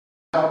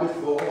bow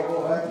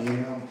before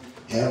him.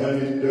 Heaven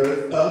and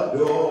earth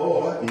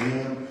adore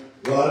him.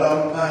 What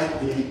a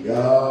mighty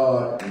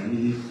God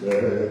we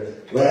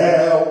serve.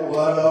 Well,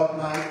 what a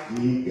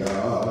mighty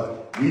God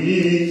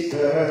we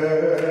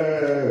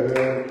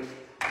serve.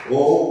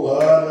 Oh,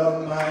 what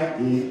a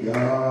mighty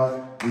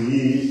God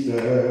we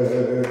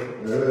serve.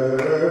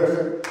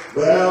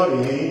 Well,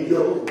 the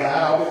angels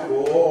bow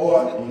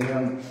before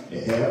him. The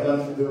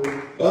heavens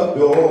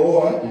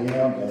adore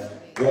him.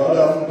 What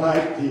a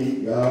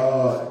mighty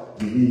God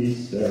we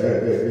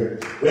serve.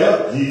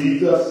 Well,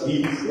 Jesus,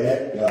 he's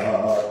that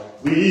God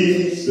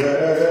we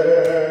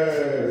serve.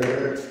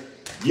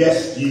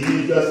 Yes,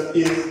 Jesus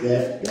is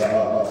that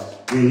God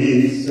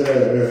we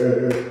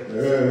serve.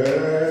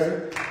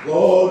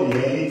 Oh,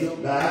 the angels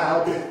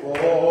bow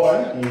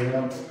before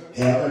him.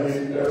 Heaven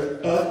and earth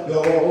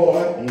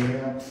adore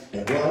him.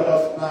 And what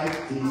a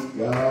mighty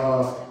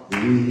God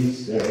we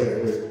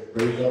serve.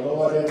 Praise the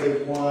Lord,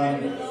 everyone.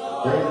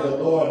 Praise the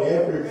Lord,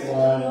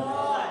 everyone.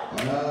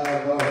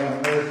 Lord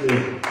have mercy.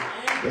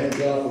 Thank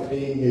God for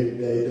being here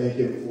today. Thank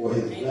him for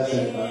his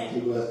blessing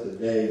unto us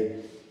today.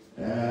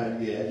 As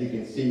you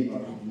can see,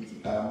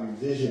 our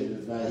musician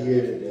is not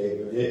here today,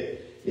 but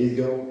he's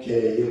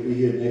okay. He'll be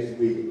here next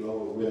week.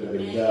 Lord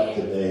willing, to God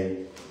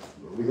today.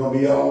 But we're going to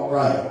be all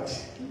right.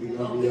 We're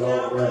going to be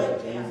all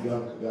right.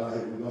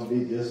 We're going to be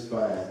just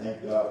fine.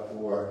 Thank God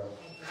for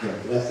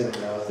blessing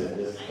us and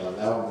just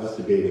allowing us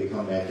to be able to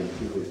come back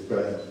into his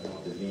presence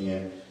once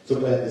again. So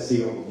glad to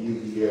see all of you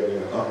here.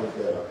 There are others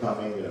that are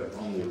coming, that are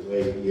on their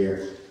way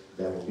here,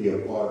 that will be a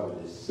part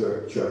of this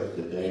church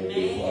today,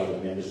 be a part of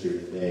the ministry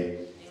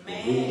today.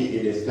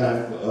 It is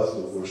time for us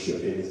to worship.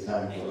 It is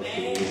time for us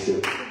to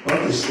worship. Why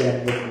don't you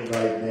stand with me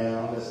right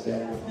now? Let's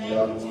stand with me,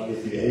 everyone.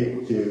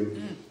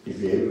 If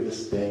you're able to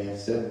stand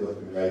with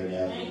me right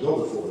now. And go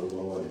before the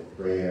Lord in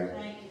prayer.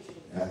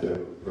 After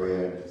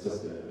prayer,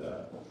 Sister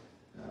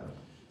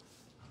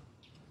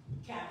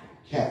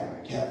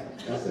Catherine.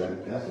 That's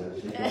her.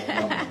 She's going to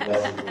come and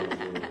bless us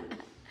with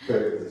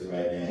prayers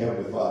right now.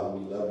 Heavenly Father, we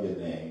love your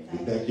name. We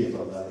thank you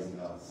for loving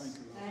us.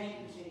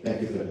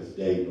 Thank you for this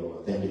day,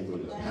 Lord. Thank you for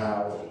the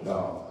power of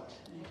God.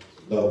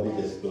 Lord, we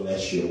just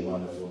bless your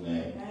wonderful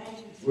name.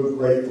 We're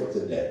grateful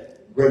today.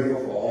 Grateful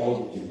for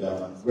all that you've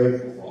done.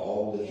 Grateful for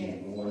all that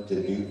you're going to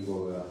do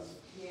for us.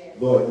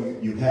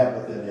 Lord, you have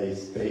us in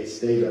a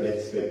state of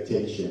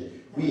expectation.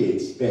 We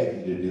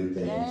expect you to do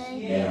things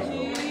now,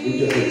 Lord. We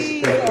just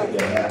expect it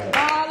to happen.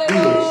 We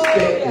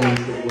expect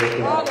things to work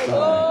out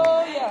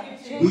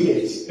fine. We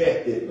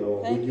expect it,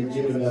 Lord. You've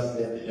given us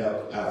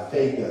our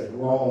faith has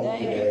grown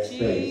to that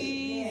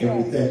space.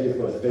 And we thank you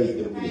for the faith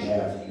that we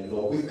have in you,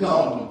 Lord. We've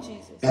come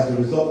as a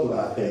result of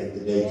our faith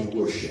today to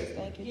worship.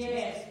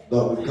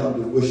 Lord, we've come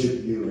to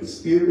worship you in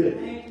spirit.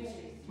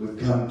 We've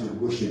come to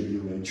worship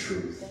you in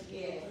truth.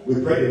 We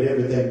pray that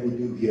everything we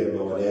do here,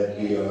 Lord, as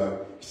we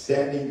are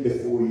standing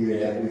before you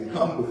and as we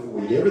come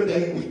before you,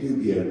 everything we do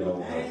here,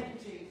 Lord,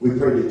 we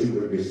pray that you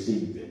would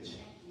receive it.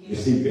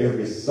 Receive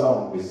every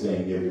song we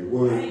sing, every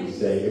word we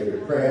say,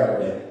 every prayer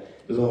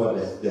that, Lord,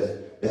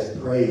 that's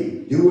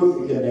prayed. Do it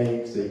for your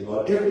name's sake,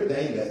 Lord.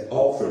 Everything that's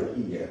offered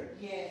here,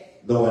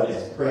 Lord,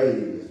 as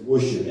praise, as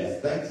worship, as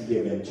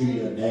thanksgiving to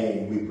your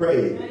name, we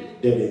pray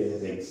that it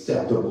is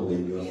acceptable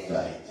in your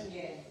sight.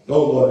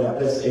 Oh, Lord, now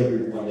bless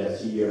everyone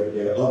that's here.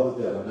 There are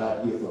others that are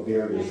not here for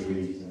various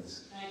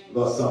reasons.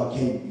 Lord, some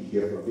can't be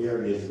here for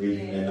various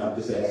reasons, and I'm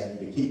just asking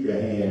you to keep your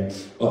hand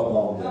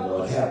upon them,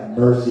 Lord. Have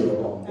mercy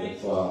upon them,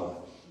 Father.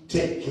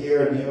 Take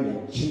care of them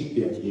and keep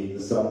them,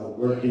 Jesus. Some are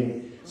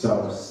working, some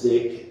are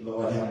sick.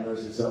 Lord, have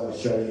mercy. Some are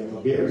shut in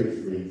for various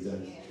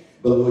reasons.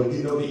 But, Lord,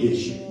 you know the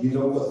issue. You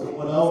know what's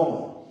going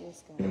on.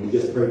 And we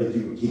just pray that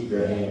you would keep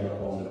your hand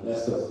upon them.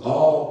 Bless us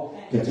all.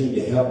 Continue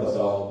to help us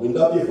all. We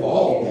love you for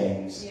all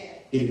things.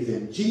 It is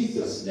in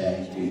Jesus'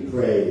 name we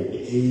pray.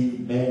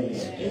 Amen.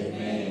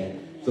 Amen.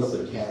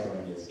 Sister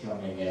Catherine is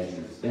coming as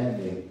you're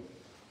standing.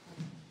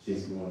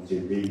 She's going to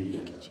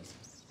read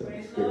some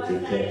scripture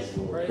text.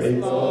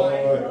 Praise the Lord.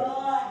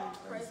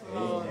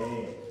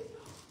 Amen.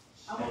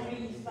 I'm going to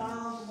read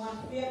Psalms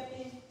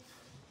 150,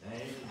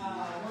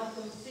 1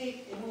 through 6.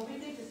 And when we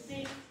get to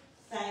 6,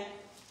 say,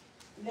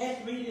 let's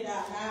read it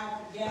out loud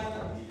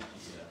together.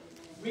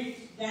 Reach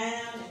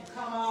down and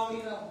come all the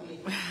way up with it.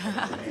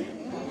 Okay.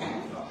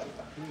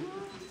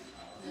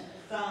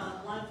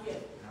 Psalms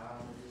 150.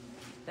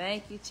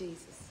 Thank you,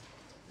 Jesus.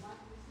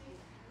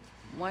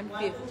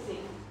 150.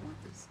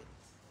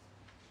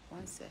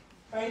 1 second.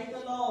 Praise the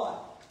Lord.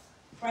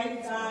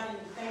 Praise God in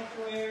the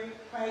sanctuary.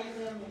 Praise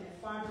him in the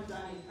furnace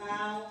on his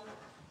house.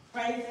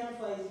 Praise him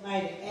for his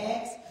mighty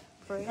acts.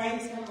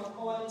 Praise him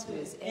according to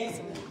his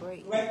excellent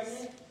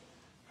greatness.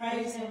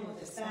 Praise him with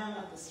the sound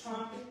of the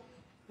trumpet.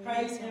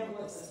 Praise him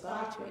with the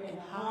psaltery and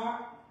the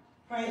harp.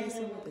 Praise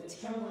him with the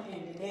timbrel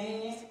and the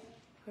dance.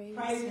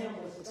 Praise him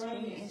with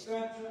string and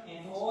structure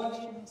and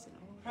organ.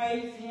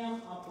 Praise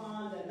him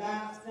upon the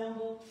loud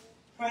cymbal.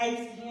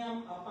 Praise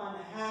him upon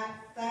the high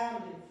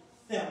sounding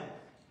cymbal.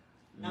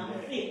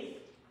 Number 6.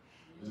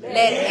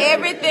 Let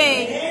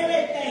everything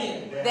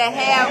that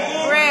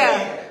have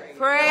breath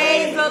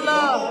praise the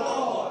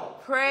Lord.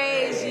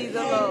 Praise ye the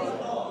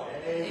Lord.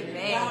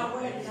 Amen.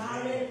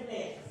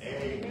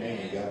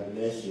 Amen. God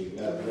bless you.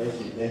 God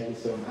bless you. Thank you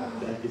so much.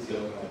 Thank you so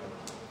much.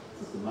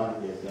 Sister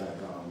Monica is going to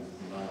come.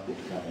 Sister Monica is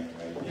coming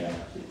right now.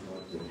 She's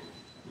going to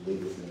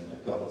lead us in a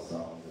couple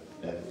songs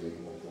as we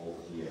move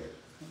forward here.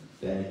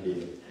 Thank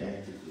you.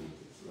 Thank you,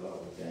 Jesus.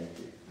 Lord, thank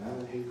you.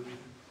 Hallelujah.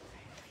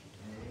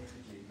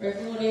 Praise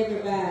the Lord,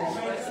 everybody.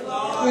 Praise the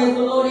Lord. Praise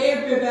the Lord,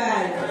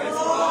 everybody. Praise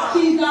the Lord.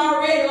 She's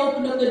already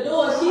opened up the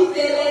door. She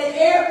said, let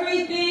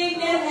everything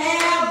that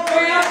have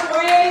breath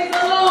praise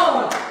the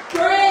Lord.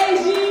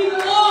 Praise ye the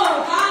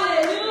Lord.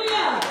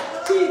 Hallelujah.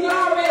 She's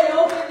already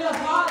opened up.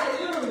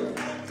 Hallelujah.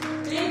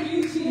 Thank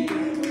you,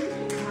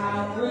 Jesus.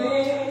 How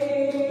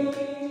great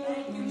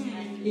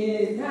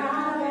is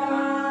our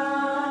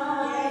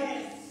God.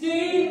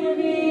 Sing with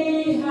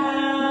me,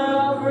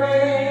 how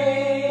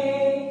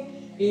great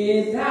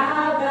is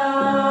our God.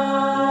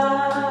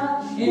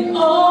 And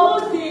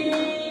oh,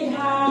 see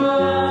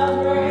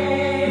how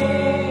great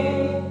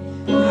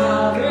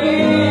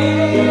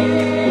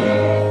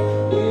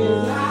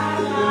is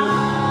our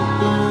God.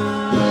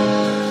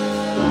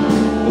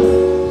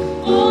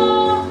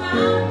 Oh,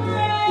 how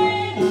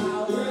great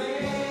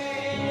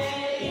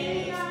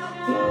is our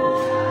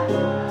God.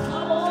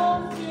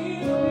 Oh, see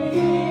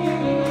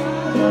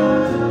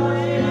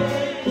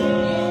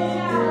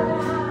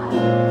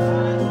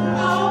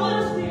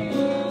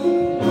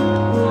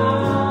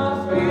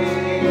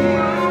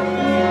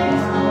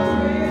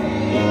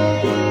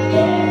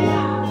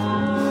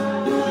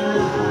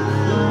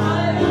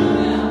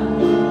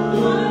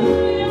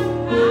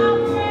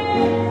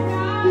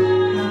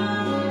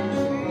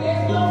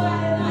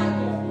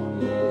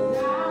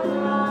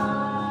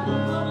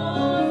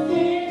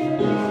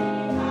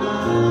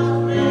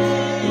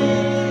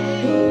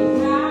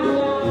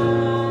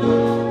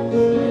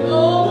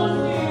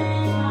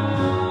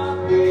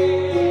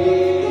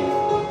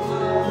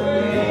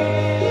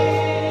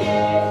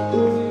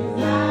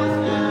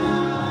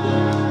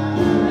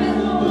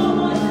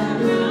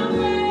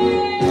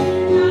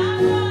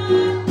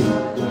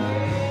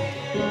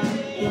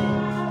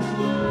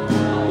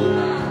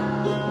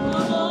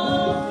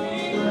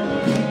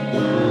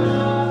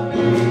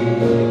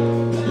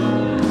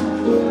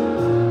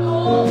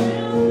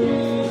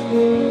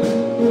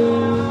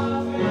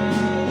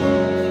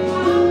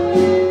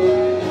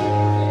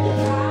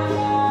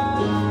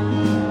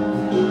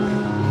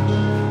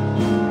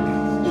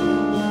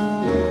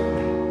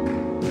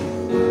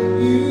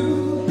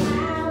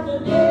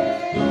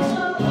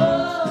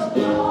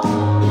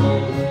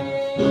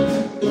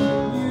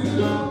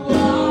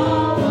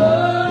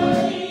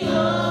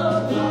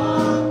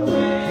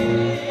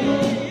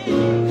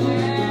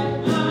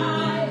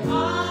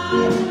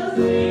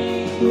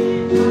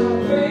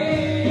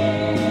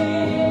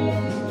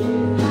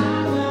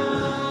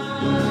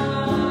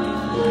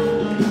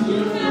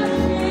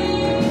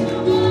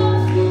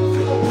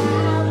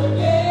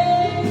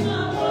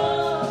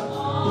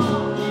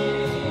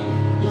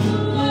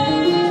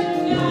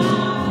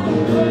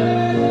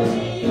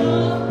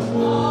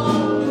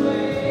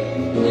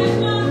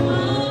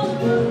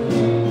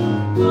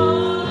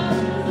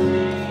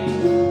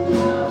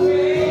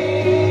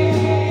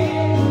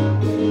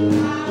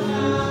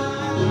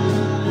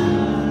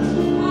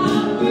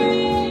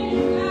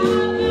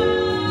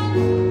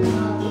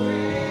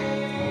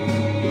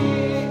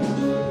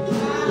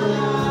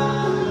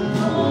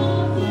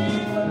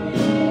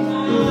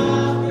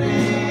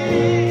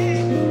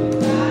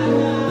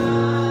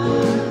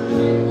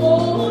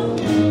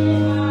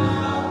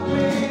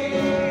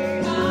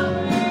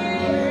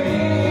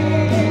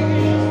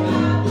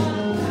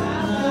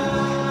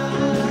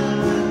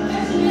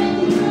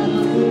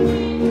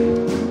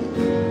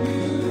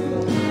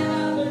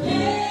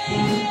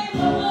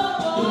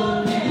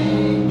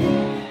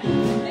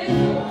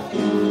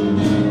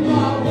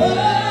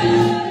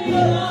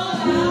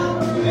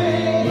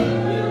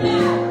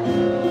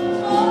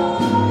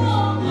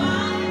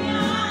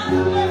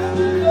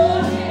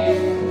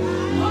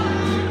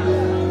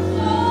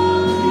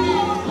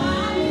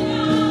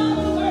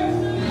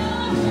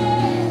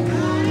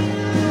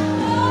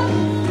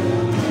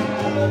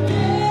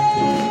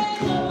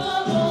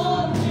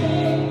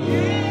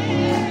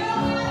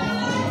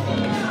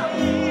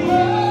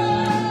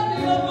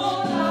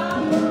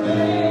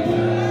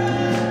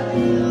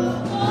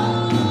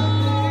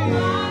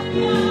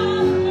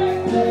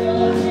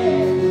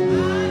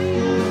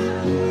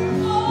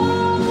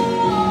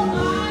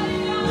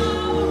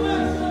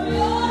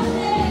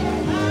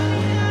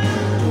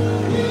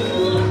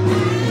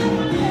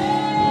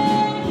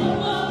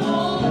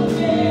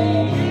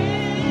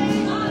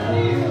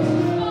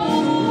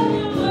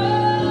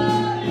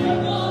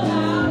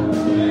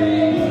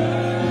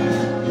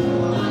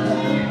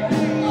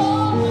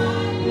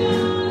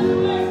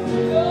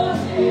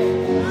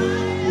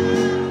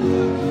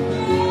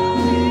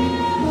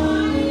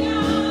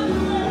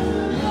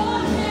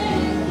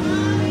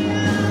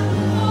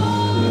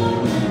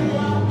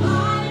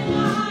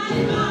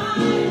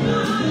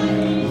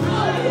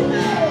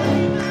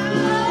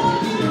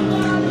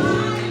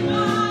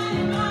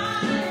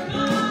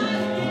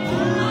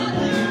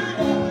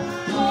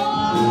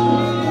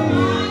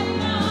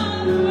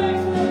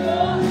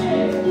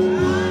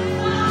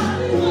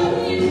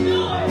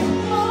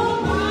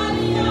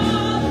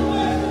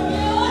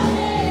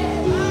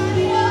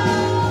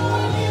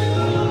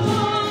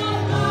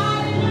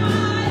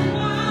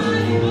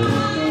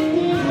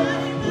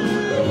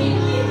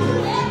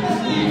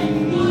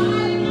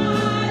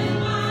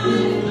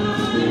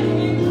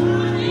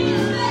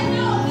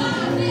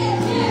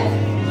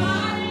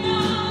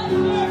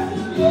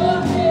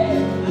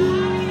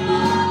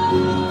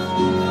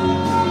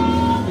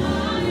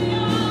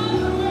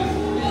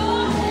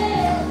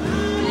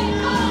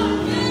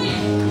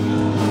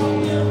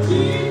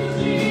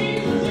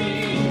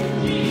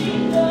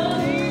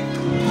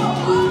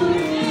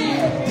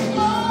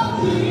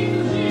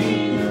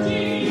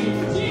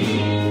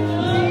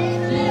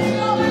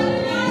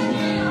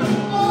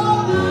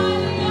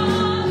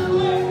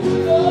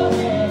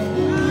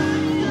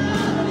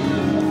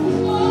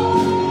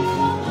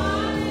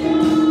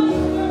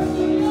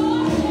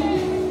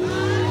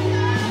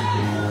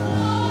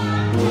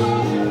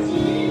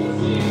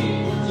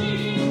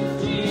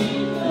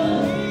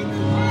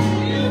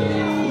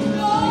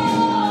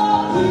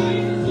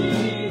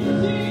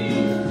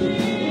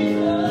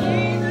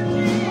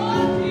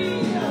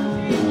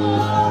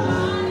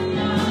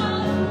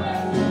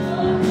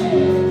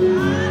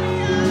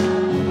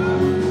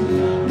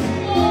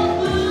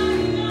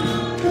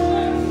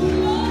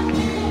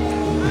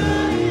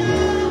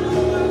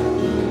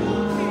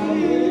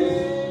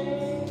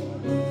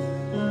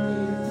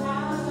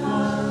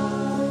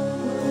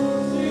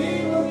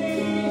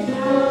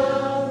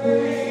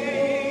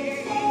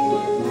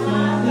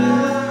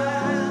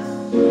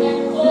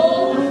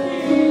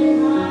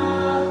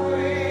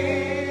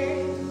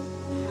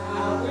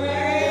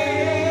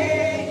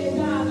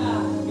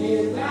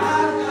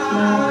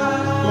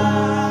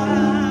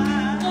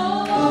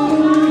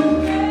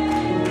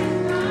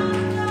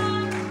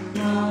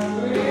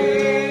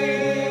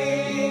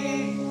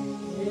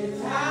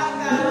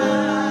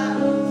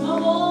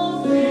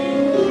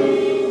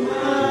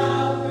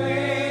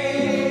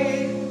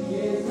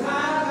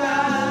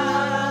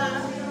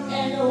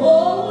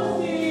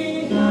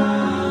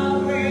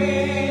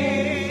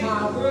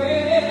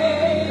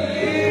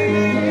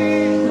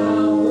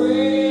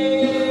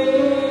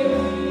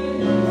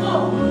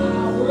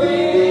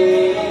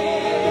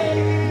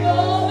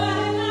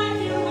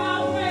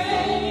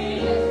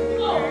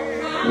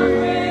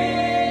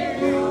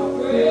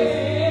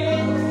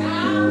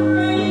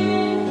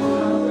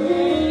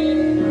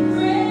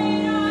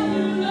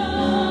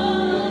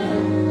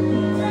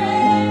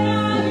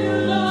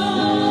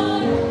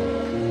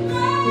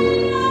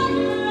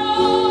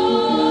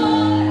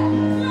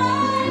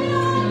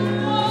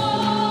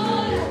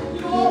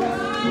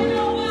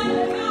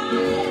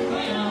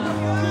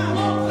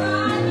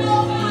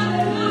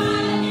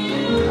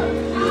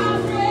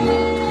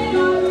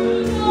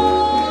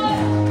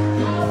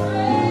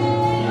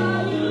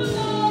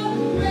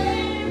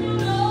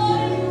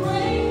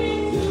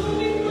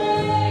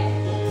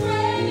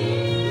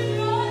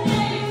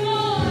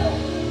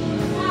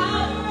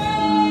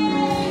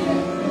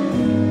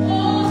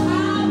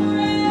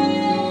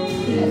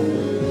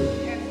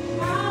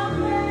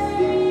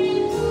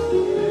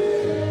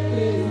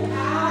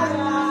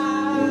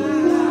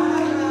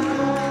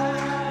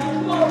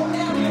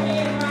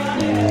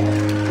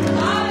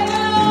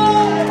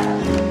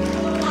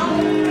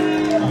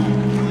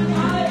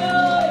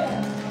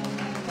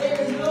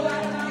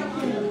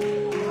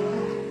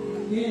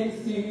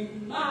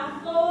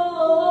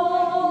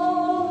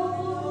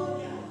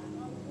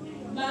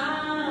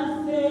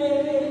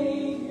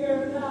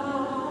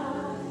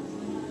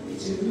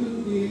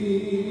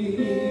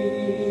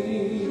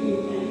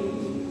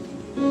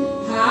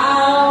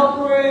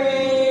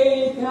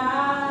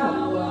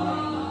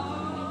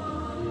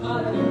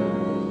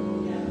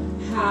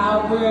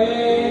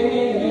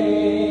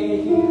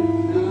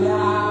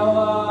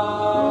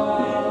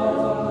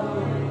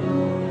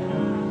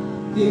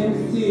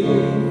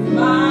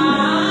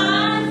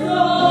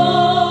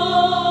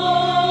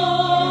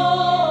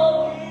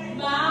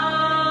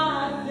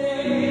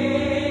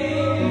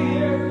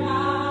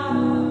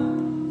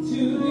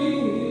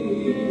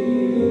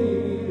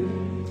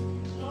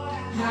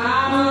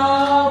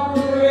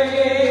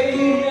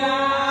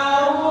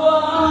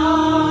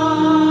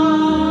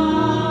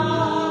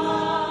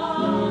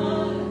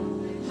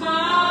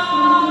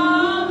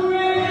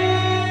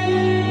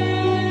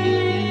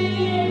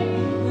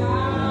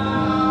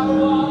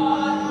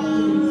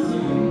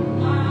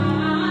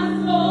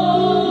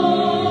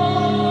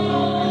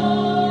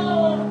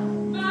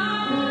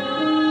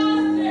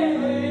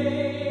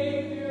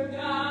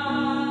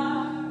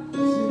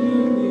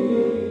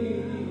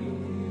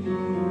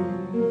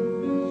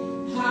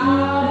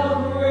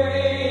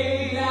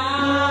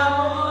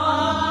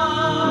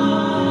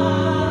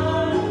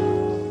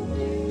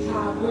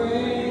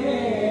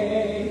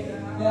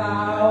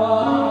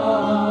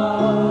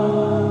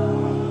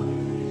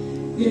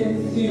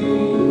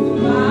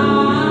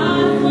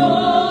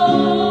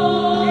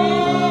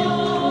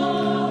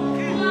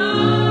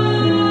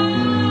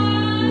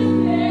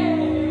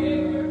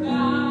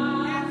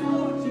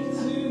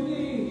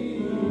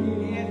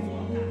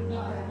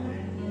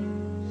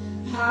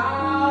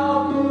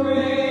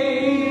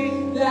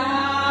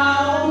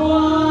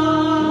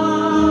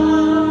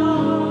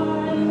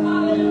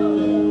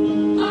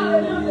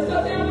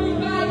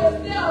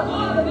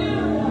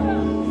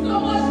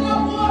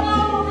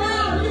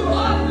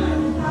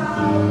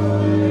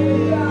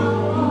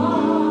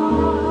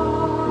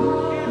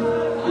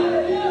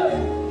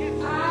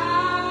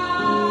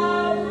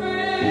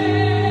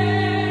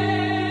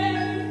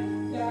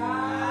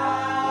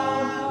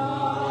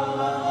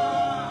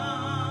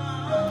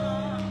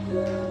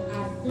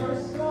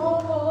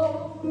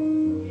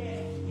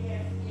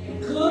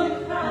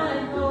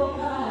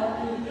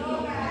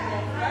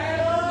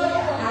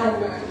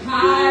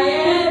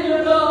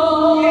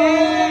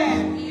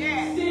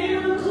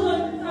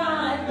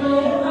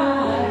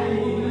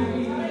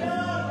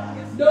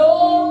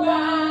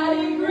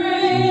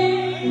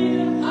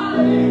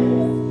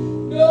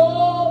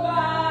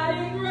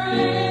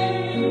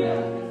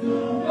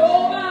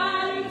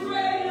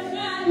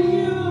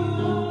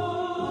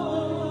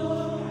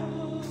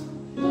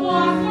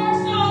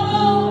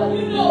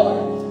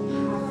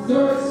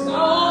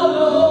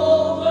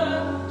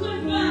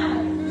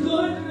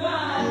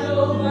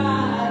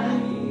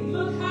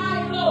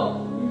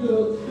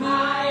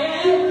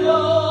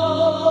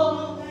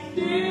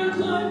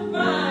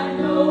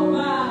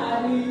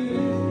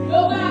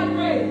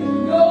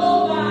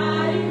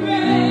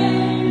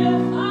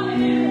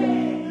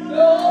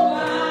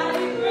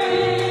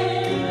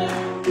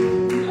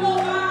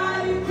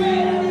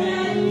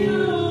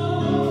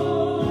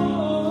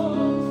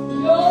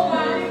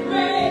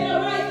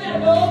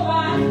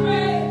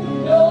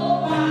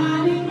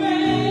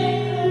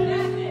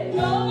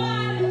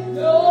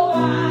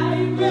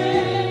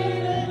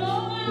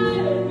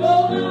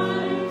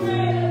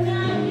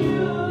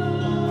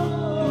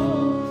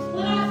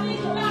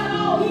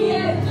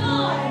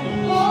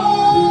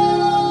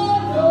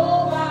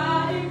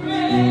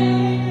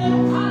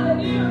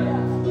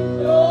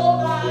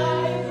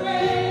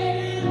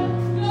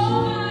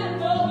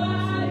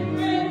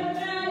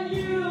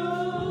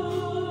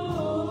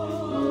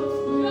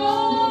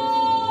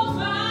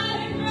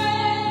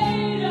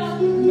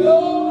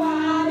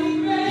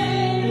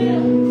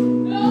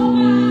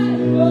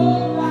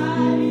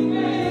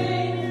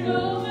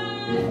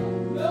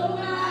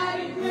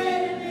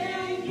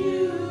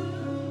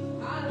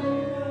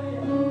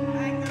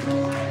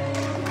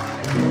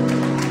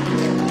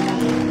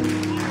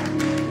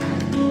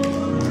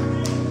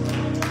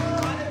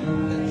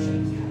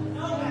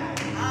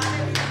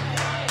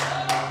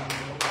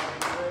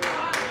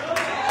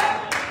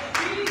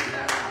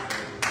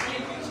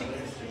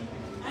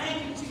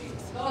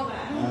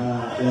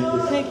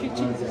Thank you,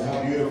 Jesus.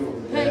 How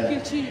beautiful is that? Thank you,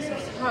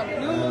 Jesus.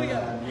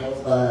 Hallelujah.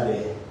 Nobody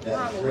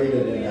that's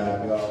greater than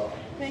our God.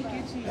 Thank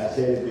you, Jesus. I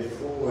said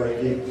before,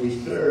 if we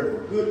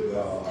serve a good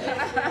God,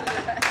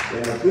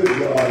 then a good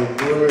God is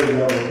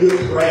worthy of a good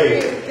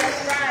praise.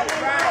 That's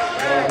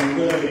right. We're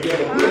willing to give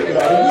a good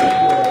God a good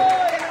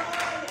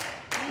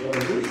praise.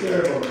 So we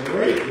serve a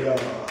great God.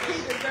 He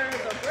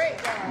deserves a great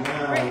God.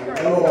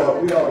 Now,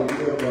 Lord, we ought to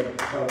give a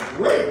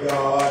great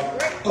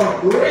God a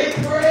great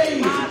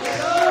praise.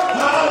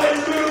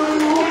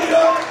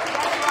 Hallelujah.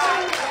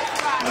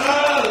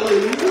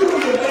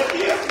 Hallelujah. But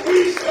if we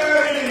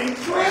serve an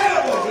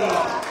incredible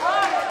God,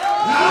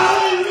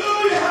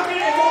 hallelujah. How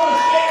many want to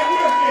say it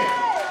with me?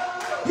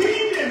 He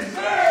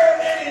deserves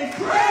an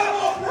incredible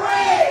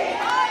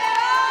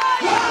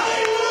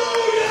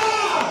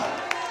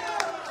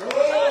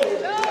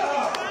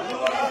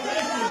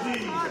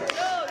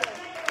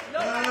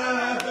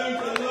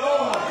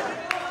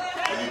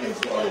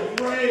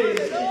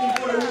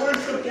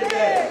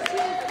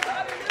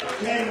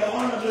came to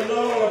honor the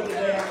Lord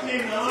today. I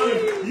came to honor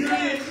you. You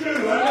did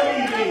too. I know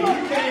you did.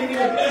 You came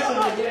here to bless him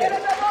today.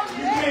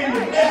 You came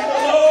to bless the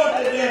Lord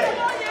today.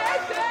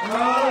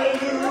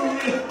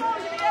 Hallelujah.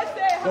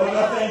 Lord, I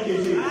thank you,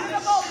 Jesus.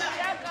 Lord,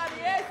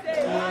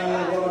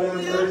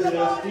 have mercy. I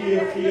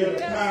still feel the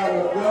power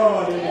of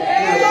God in this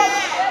place.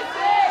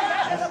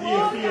 I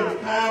still feel the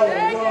power of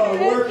God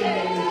working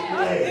in this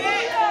place.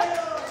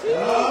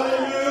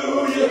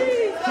 Hallelujah.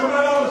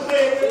 Somebody ought to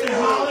say it with me.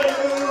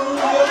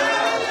 Hallelujah.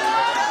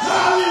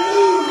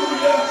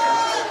 Hallelujah.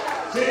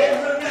 Say it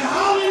with me.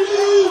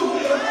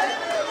 Hallelujah.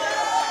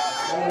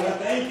 Lord, I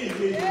thank you,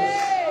 Jesus.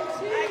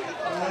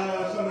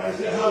 Somebody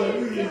said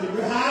hallelujah is the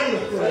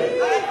highest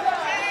praise.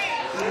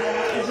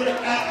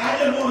 I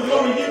just want to go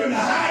and give him the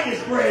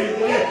highest praise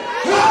today.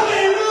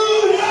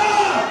 Hallelujah!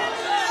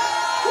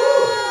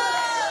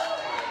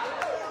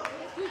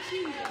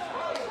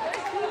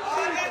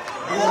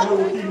 I don't know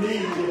what you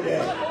need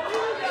today.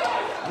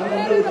 I don't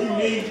know what you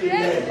need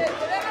today.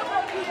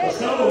 But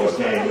some of us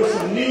came with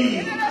some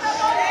need.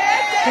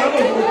 Some of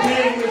us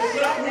came with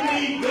something. We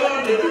need God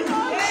to do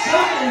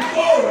something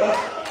for us.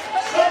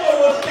 Some of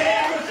us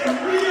came with some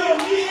real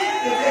need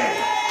today.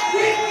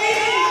 We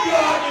need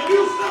God to do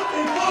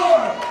something for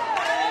us.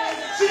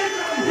 Send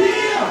from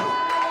Him.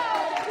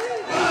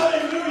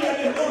 Hallelujah. I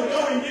just want to go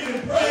and give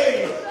Him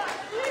praise.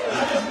 I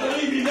just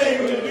believe He's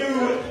able to do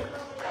it.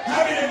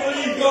 How many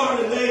believe God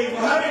is able?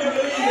 How many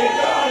believe that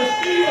God is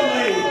still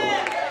able?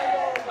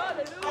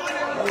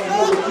 I don't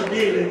know what you're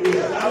dealing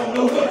with. I don't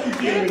know what you're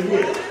dealing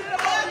with.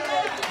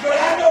 But I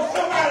know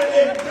somebody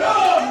that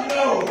does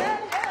know.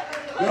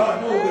 God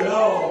knows it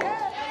all.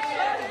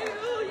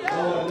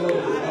 God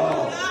knows it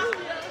all.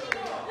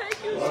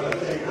 Lord, I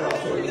thank God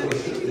for your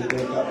worship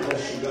today. God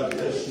bless you. God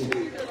bless you.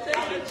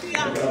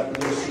 God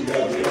bless you.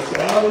 God bless you.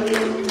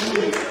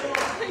 Hallelujah.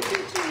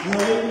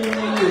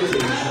 Hallelujah,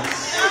 Jesus.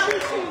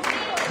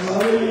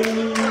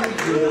 Hallelujah,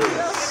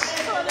 Jesus.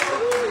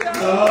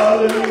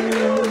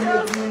 Hallelujah,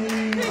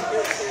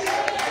 Jesus.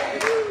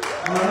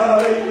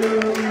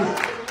 Hallelujah.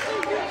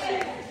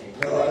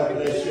 God, I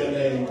bless your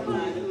name,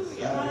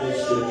 Jesus. I bless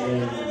your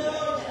name.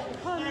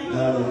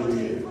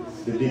 Hallelujah.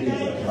 The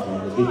deacons are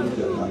coming. The deacons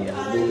are coming. They're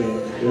moving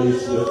really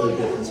swiftly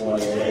this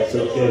morning. That's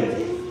okay.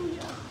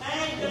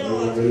 They're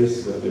moving really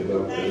swiftly,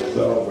 but it's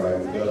all right.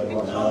 We got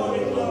one hour.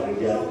 We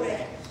got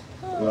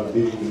what we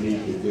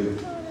need to do.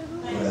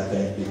 But I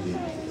thank you,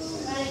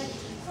 Jesus.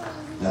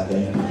 I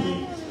thank you,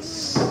 Jesus.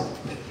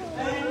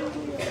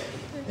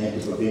 Thank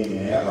you for being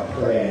a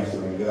prayer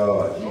answering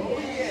God.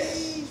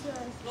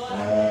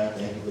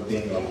 Thank you for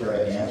being a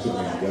prayer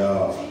answering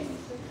God.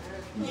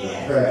 He's a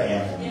prayer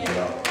answering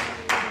God.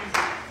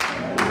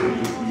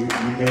 You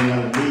may not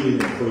have needed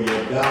him for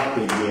your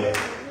doctor yet.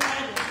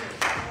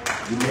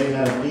 You may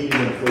not have needed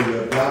him for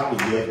your doctor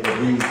yet, but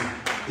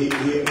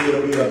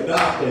he'll be a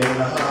doctor in the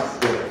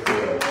hospital for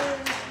you.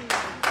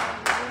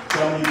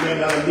 Some of you may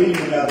not have needed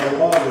him as a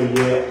lawyer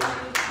yet.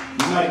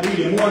 You might need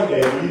him one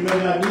day, but you may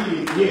not need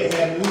him yet,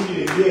 haven't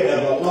needed him yet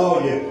as a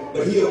lawyer,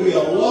 but he'll be a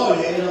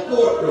lawyer in a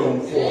courtroom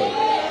for you.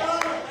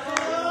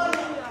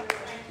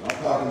 I'm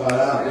talking about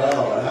our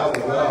God, our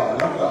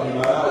God. I'm talking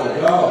about our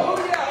God.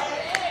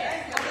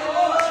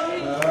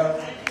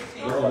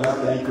 Lord, I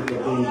thank you for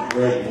being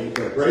great.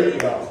 He's a great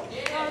God.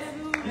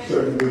 And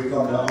certainly we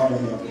come to honor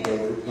him today.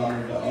 We're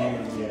coming to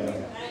honor him.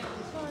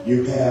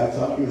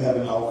 Some of you have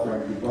an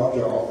offering. You brought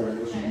your offering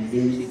with you. You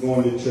knew you were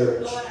going to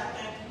church.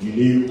 You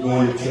knew you were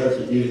going to church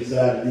and you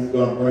decided you were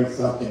going to bring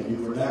something. You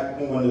were not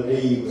going to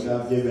leave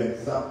without giving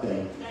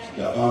something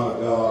to honor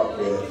God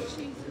with.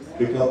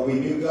 Because we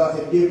knew God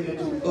had given it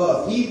to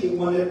us. He's the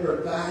one that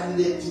provided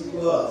it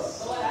to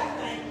us.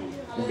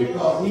 And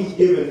because he's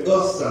given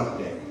us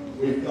something,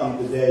 we've come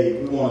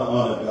today, we want to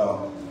honor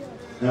God.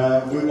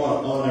 We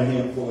want to honor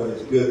him for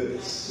his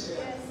goodness.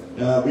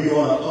 We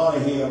want to honor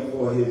him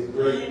for his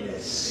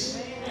greatness.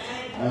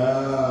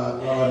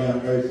 Lord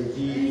have mercy.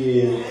 He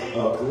is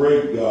a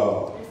great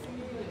God.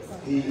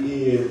 He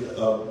is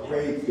a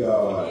great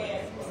God.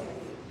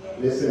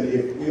 Listen,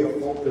 if we're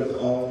focused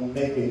on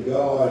making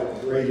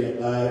God great in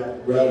life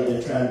rather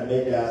than trying to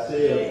make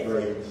ourselves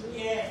great,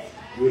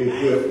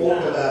 we're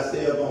focused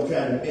ourselves on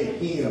trying to make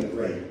him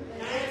great.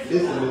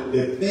 Listen,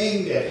 the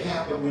thing that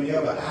happened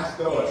whenever I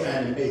started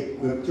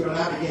when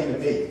I began to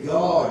make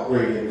God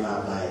great in my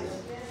life,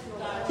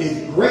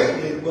 is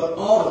greatness will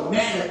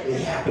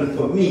automatically happen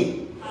for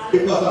me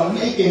because I'm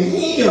making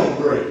him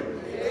great.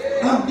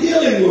 I'm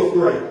dealing with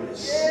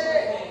greatness.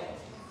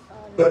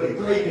 But the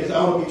greatness, I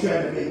ought to be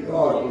trying to make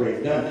God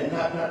great.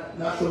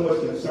 Not so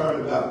much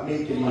concerned about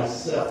making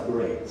myself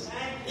great.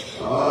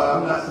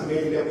 I'm not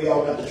submitting that we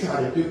all have to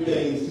try to do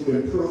things to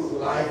improve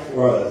life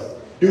for us.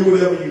 Do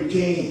whatever you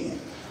can.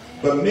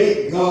 But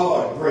make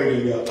God great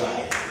in your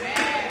life.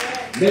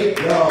 Make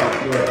God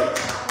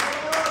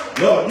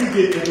great. Lord, you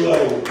get the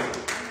glory.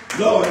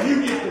 Lord,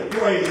 you get the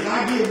praise.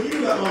 I give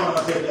you the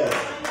honor today.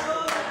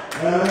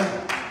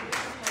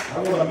 I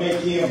want to make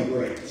him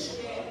great.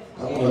 I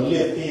want to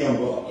lift him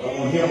up. I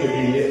want him to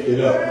be lifted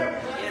up.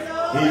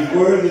 He's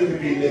worthy to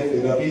be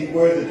lifted up. He's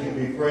worthy to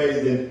be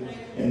praised. And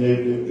And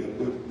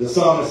the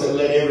psalmist said,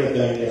 let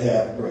everything that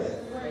have breath.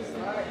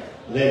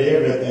 Let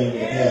everything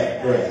that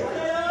have breath.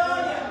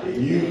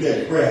 Use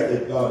that breath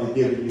that God has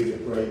given you to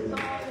praise Him.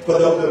 For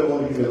those that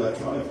want to give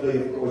electronically,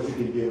 of course, you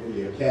can give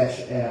via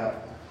Cash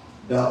App,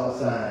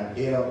 $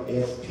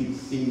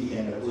 LSPC,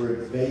 and the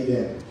word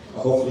Vaden.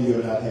 Hopefully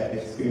you'll not have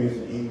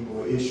experienced any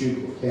more issues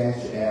with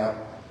Cash App.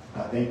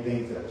 I think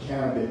things have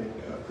kind of been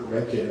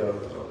corrected at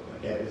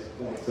this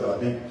point, so I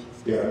think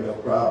there are no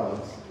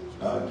problems.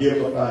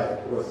 Givelify,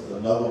 of course, is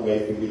another way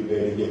for you to be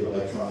able to give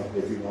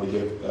electronically if you want to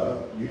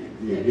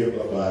give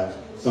Givelify.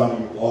 Some of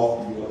you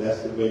offer you,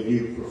 that's the way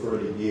you prefer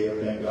to give.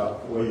 Thank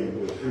God for you,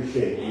 and we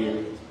appreciate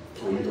you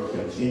for your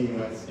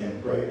continuance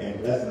in prayer and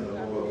blessing the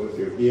Lord with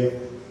your gift,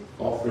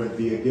 offering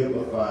via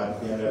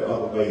Givelify, and there are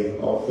other ways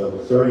also.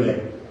 But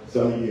certainly,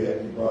 some of you,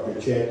 you brought your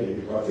check and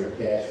you brought your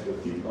cash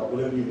with you, or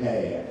whatever you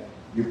had.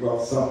 You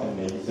brought something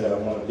and you said, I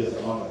want to just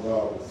honor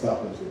God with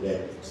something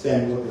today.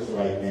 Stand with us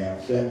right now.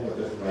 Stand with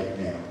us right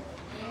now.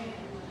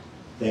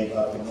 Thank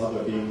God for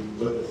Mother being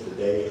with us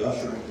today,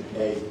 ushering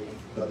today.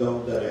 For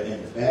those that are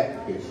in the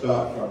back, you can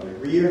start from the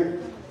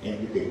rear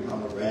and you can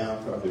come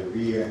around from the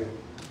rear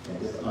and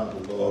just honor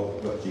the Lord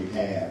with what you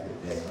have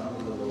today.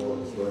 Honor the Lord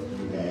with what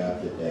you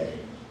have today.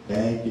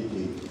 Thank you,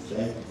 Jesus.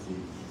 Thank you,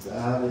 Jesus.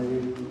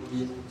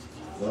 Hallelujah.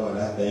 Lord,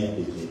 I thank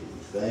you, Jesus.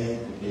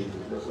 Thank you,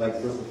 Jesus. Looks like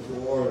Sister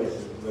Flores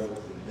is with us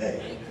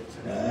today.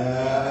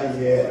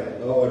 Yeah,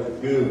 the Lord is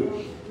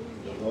good.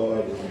 The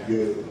Lord is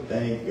good.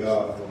 Thank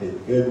God for His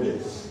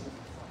goodness.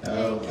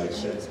 Oh my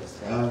goodness.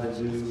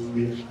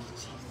 Hallelujah.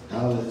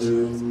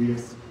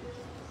 Hallelujah.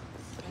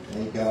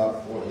 Thank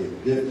God for His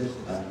goodness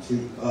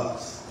unto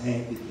us.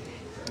 Thank you,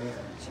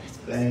 Jesus.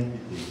 Thank you,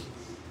 Jesus.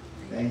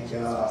 Thank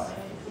God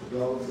for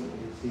those who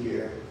are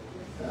here.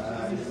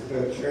 This is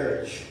her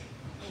church.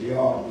 She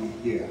ought to be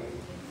here.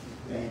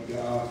 Thank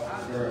God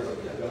for her.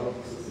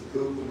 Sister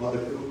Cooper, Mother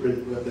Cooper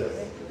is with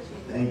us.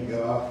 Thank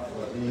God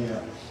for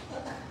them.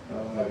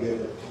 Oh my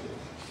goodness.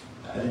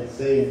 I didn't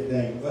say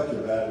anything much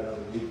about it on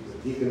the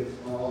Deacon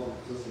Small,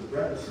 Sister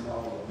Brenda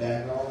Small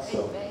back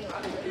also.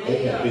 They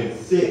have been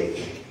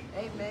sick.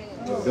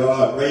 But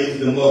God raised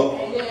them up.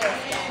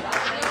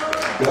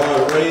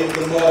 God raised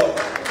them up.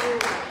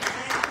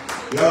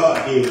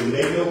 God did, and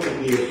they know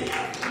He did.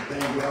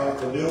 Thank God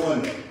for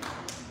doing it.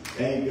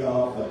 Thank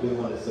God for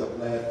doing it. So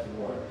glad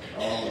for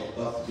all of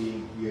us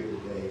being here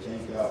today.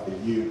 Thank God for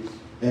you.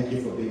 Thank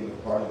you for being a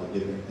part of the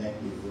giving. Thank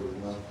you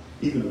for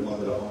even the ones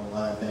that are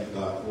online. Thank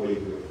God for you.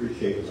 We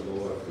appreciate the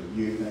Lord for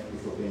you. Thank you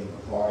for being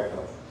a part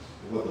of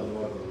what the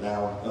Lord is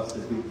allowing us to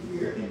do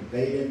here in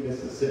Vaden,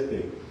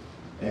 Mississippi.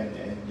 And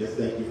just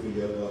thank you for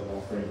your love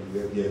offering and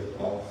your gift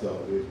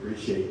also. We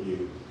appreciate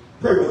you.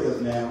 Pray with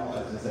us now.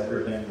 As I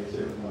heard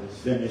everyone is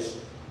finished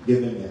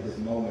giving at this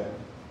moment.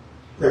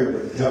 Pray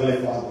with us. Heavenly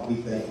Father, we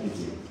thank you,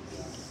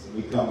 Jesus.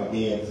 We come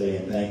again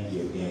saying thank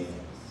you again.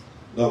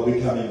 Lord,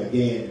 we come in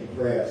again in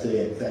prayer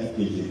saying thank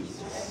you, Jesus.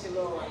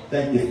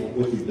 Thank you for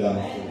what you've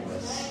done for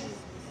us.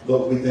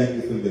 Lord, we thank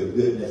you for your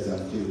goodness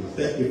unto us.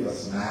 Thank you for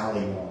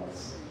smiling on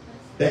us.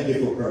 Thank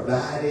you for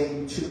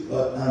providing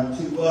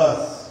unto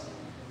us.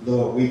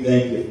 Lord, we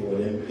thank you for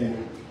it.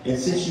 And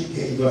since you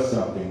gave us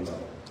something,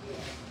 Lord,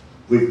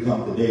 we've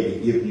come today to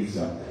give you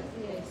something.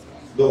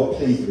 Lord,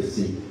 please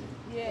receive it.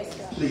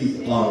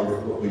 Please honor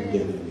what we've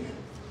given you.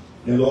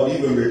 And Lord,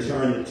 even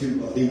return it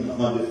to us even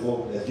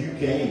 100-fold as you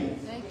came.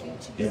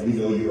 And we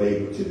know you're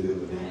able to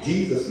do it. In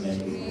Jesus' name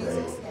we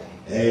pray.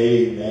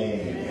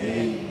 Amen.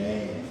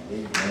 Amen.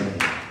 Amen.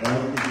 Thank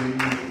you,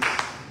 Jesus.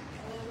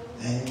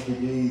 Thank you,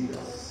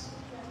 Jesus.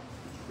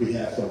 We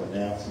have some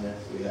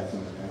announcements.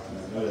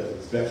 I know there's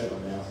a special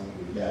announcement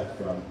we got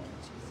from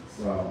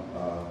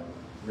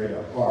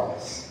Greater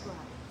Harvest.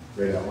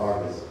 Greater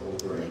Harvest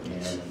over in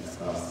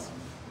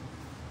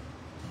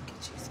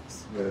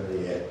where are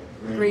they at?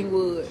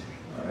 Greenwood.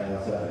 Right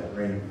outside of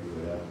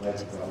Greenwood. I like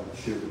to call it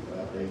Sugar,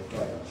 but they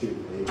call it Sugar.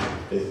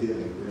 They still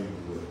in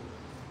Greenwood.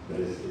 But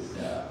it's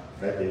right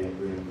there in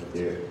Greenwood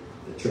there.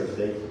 The church,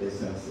 they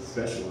sent us a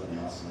special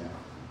announcement.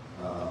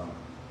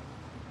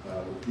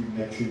 Would you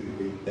make sure you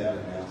read that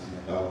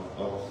announcement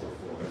also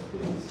for us,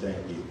 please?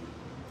 Thank you.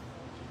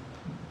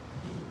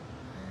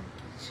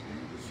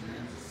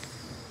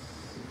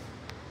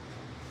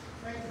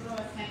 Praise the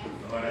Lord. Thank you.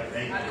 Lord, I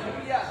thank you.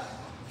 Hallelujah.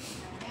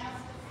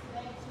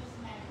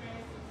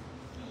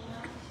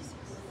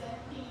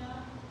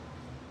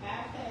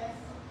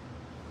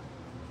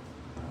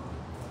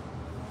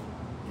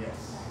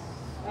 Yes.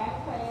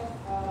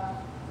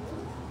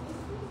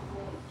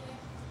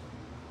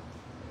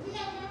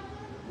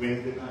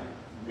 Wednesday night.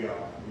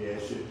 Yeah,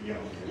 it should be on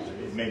here.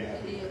 It may not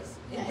be.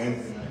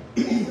 Wednesday night.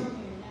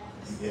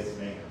 Yes,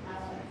 ma'am.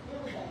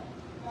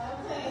 Our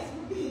class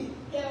will be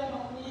held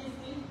on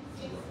Wednesday,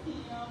 6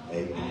 p.m.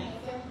 Amen. and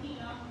 7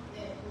 p.m.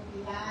 That will be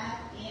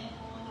live and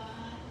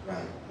online.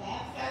 Right.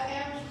 That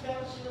average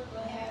fellowship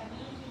will have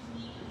ministries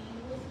meeting in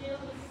Woodville,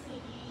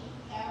 Mississippi,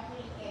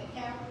 Calvary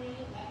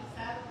at the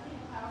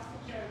Pentecostal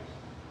Church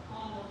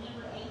on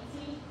November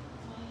 18th,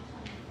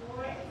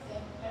 2024 at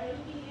 7:30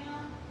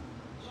 p.m.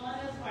 Join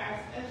us for our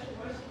special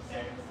worship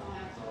service on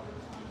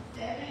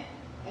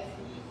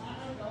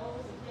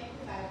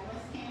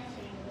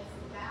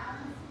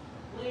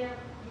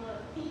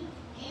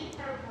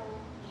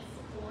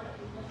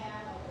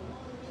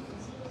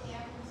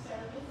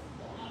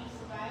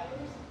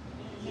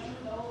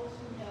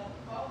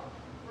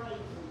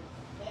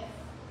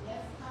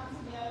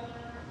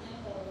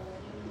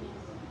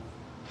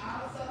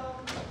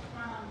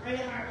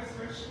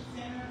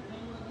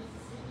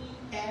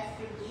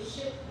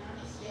Bishop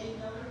Ernest J.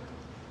 Miller,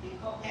 and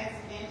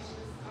co-pastor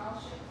evangelist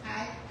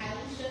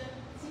Aisha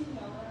T.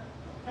 Miller.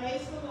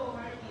 Praise the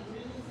Lord and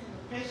greetings in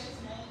the precious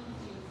name of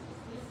Jesus.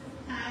 This is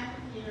the time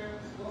of year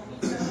when we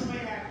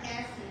celebrate our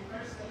pastor and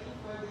first lady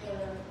for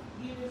their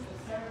years of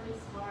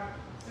service, hard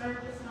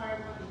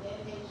work, and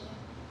dedication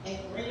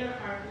at Greater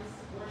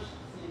Harvest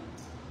Worship Center.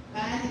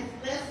 God has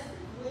blessed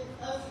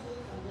us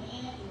with a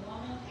man and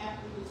woman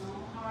after his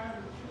own heart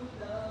who truly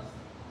loves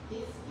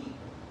his people.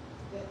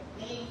 That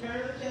they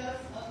encourage us,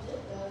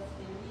 uplift us,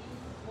 and lead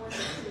support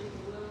us to the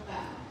will of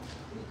God.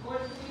 We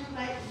cordially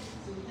invite you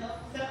to help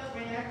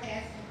celebrate our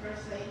pastor and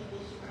first lady,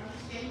 Bishop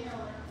Ernest J.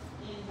 Miller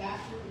and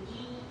Dr.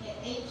 Regina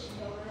H.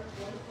 Miller,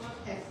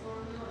 44th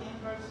pastoral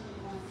anniversary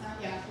on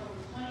Sunday,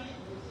 October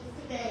 20th, which is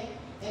today,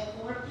 at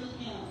 4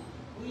 p.m.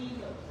 We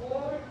look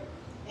forward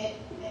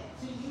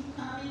to you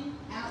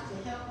coming out to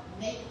help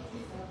make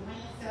this a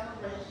grand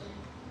celebration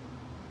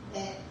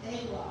that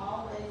they will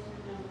always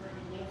remember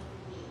and never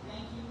forget.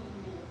 Thank you,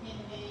 and in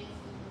advance,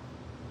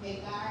 may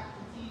God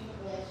continue to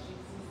bless you.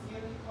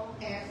 Sincerely,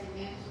 co-pastor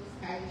evangelist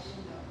Aisha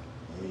Miller.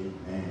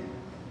 Amen.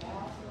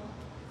 Also,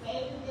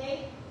 save the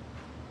date.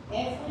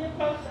 As we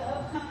approach the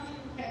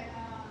upcoming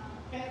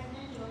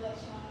presidential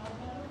election on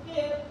November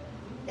 5th,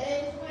 2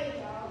 days away,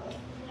 y'all. Less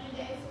than 3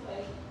 days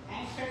away.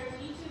 I encourage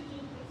each of you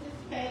to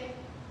participate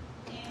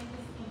in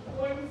this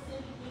important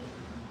civic duty.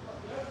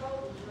 Your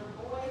vote is your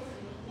voice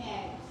and it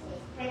matters.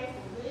 Let's pray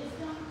for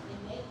wisdom and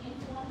make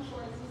informed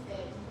choices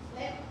that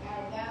reflect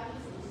our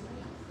values and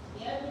beliefs.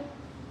 Together,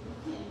 we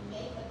can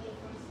make a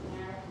difference in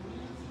our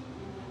community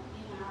and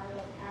in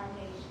our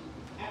nation.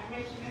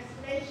 Operation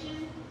Restoration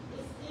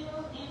is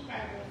still in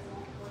progress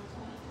for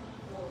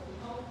 2024. We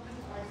hope you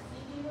are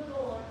seeking the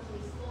Lord to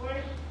restore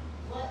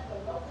what the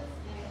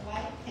locusts and the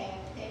white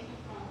have taken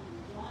from you.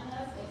 Join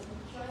us as we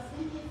trust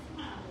in His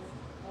promise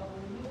of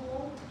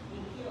renewal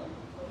and healing.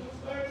 For His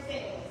word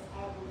says,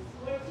 I will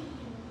restore to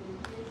you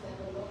the years that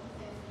the locusts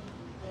have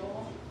eaten.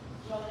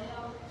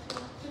 Joel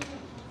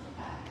 2:25.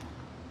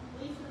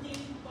 Please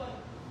continue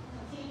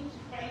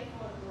to pray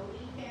for the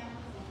bereaved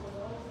families and for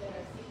those that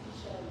are sick and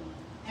shut in.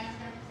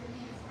 After 10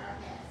 minutes, our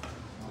pastor.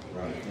 All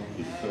right, thank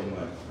you so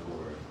much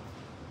for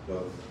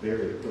those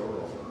very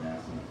thorough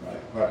announcements,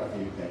 right? Quite a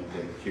few things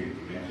that you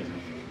mentioned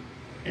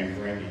and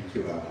bringing to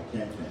our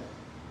attention.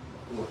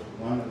 Of course,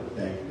 one of the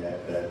things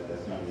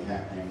that's going to be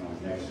happening on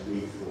next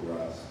week for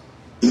us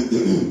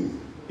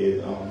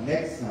is on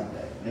next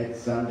Sunday.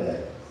 Next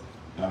Sunday,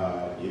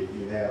 if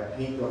you have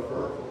pink or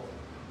purple,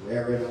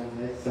 wear it on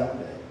next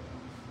Sunday.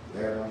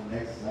 Wear it on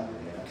next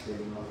Sunday. I see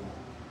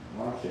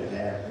Marsha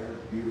has her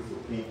beautiful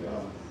pink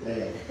on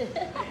today.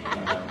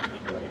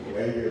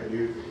 Wear your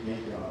beautiful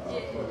pink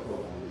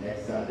purple on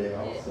next Sunday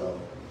also.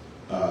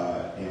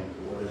 And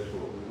for this,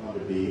 we're going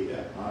to be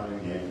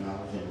honoring and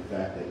acknowledging the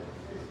fact that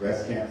it's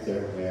breast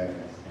cancer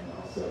awareness and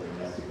also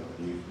domestic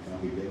abuse. We're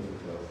going to be dealing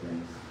with those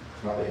things.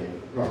 Probably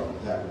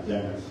have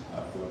presenters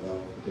for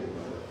those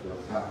particular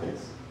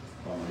topics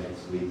on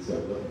next week. So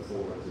looking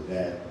forward to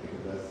that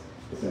because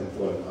it's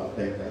important. A lot of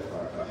things that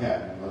are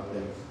happening. A lot of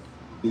things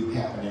do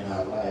happen in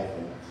our life,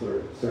 and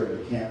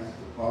certainly cancer is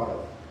a part of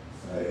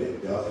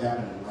it. Does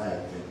happen in life,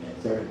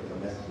 and certainly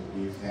domestic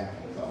abuse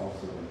happens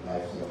also in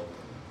life. So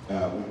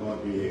we're going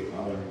to be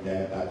honoring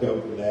that. I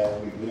told you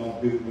last week we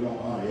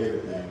don't honor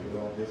everything. We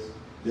don't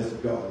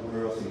just because the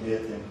world sees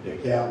this and the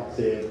calendar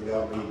says we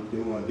ought to be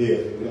doing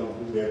this. We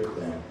don't do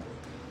everything.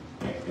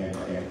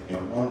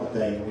 And one of the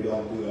things we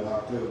don't do in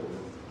October,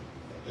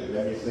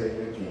 let me say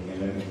it again, and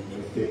let me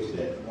fix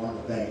that. One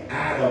of the things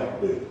I don't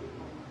do.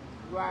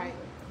 Right.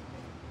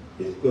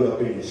 Is put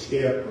up in the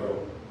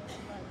scarecrow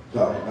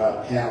talking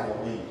about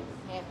Halloween.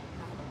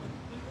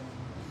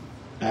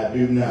 I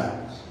do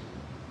not.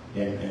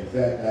 And in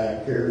fact, I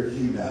encourage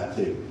you not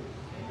to.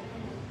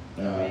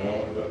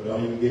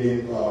 Don't even get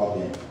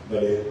involved in it.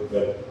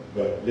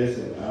 But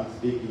listen, I'm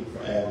speaking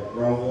as a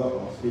grown up.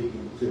 I'm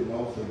speaking to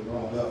mostly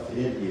grown ups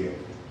in here.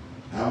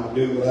 I'm going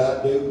to do what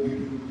I do, you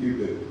do what you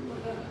do.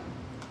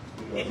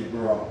 Because you're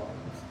grown.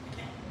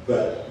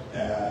 But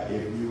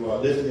if you are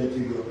listening to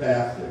your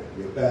pastor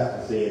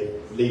said,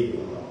 leave it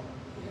alone.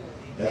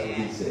 That's what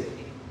he said.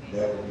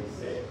 That's what he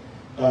said.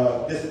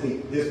 This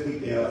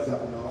week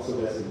something also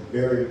that's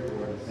very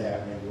important is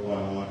happening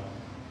going on.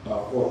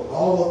 For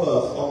all of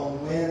us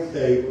on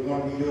Wednesday, we're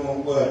going to be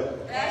doing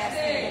what?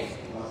 Fasting.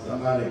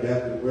 Somebody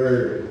got the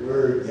word. The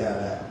word got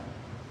out.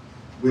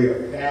 We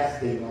are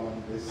fasting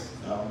on this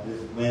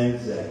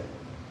Wednesday.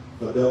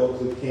 For those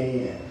who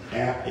can,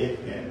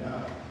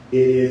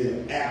 it is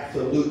an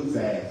absolute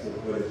fast is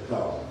what it's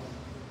called.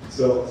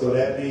 So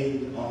that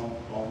means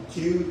on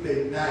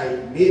Tuesday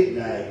night,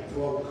 midnight,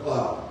 12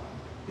 o'clock,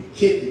 the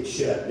kitchen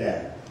shut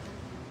down.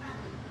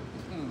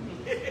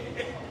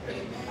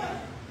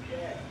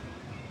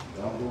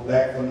 Don't go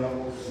back for no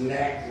more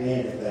snacks or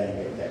anything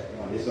at that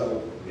point. It's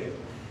over with.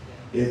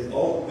 It's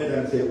over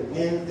until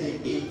Wednesday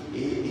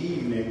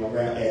evening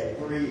around at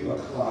 3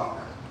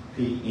 o'clock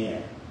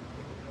p.m.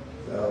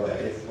 So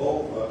it's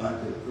over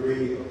until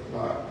 3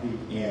 o'clock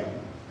p.m.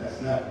 That's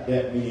not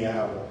that many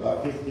hours,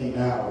 about 15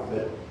 hours,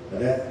 but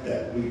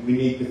But we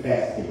need to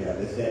fast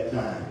together. It's that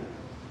time.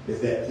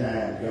 It's that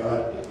time.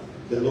 God,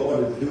 the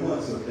Lord is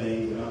doing some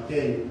things, and I'm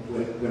telling you,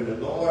 when the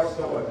Lord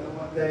starts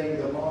doing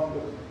things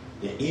along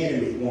the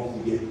enemy wants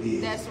to get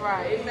busy. That's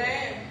right.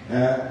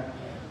 Amen.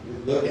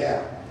 Look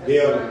out.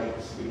 Devil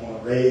we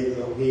want to raise his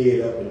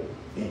head up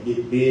and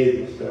get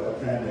busy and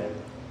start trying to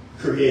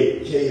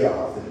create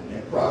chaos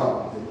and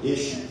problems and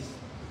issues.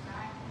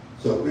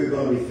 So we're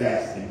going to be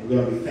fasting.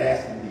 We're going to be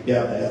fasting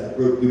together as a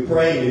group. We're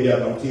praying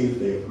together on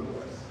Tuesday, of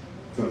course,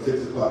 from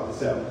 6 o'clock to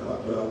 7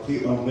 o'clock. But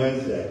on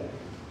Wednesday,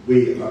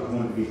 we are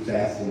going to be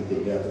fasting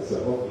together.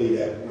 So hopefully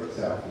that works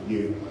out for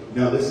you.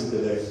 Now listen to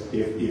this.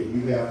 If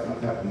you have some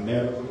type of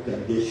medical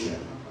condition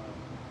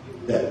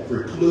that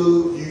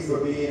precludes you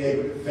from being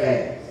able to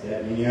fast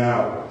that many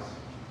hours,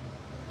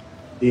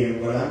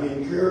 then what I'm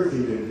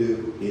encouraging you to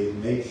do is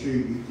make sure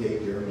you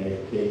take your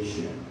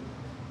medication.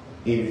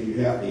 And if you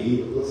have to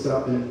eat a little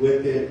something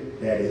with it,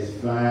 that is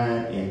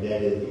fine and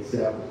that is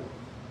acceptable.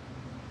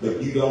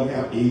 But you don't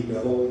have to eat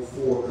the whole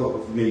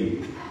 4-course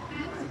meal.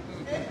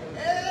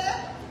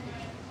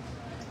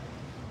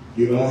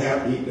 You don't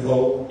have to eat the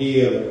whole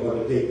meal in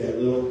order to take that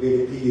little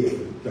bitty pill that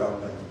you're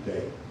talking about you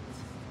take.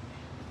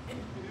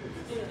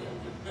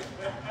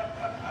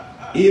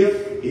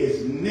 If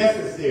it's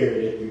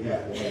necessary that you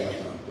have to have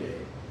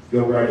something,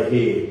 go right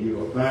ahead.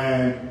 You are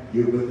fine.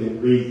 You're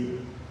within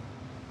reason.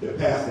 The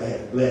pastor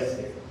has blessed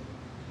it.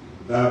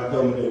 The Bible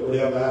told me that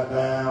whatever I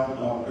bound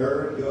on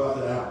earth, God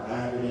said I'll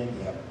bind it in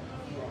heaven.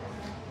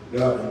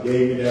 God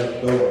gave me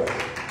that authority.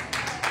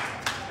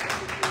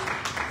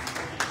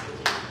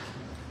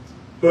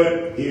 But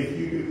if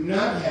you do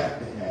not have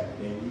to have it,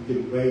 then you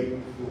can wait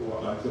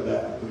until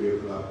after 3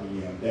 o'clock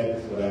p.m. That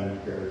is what I'm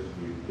encouraging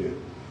you to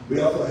do. We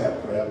also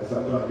have prayer lists.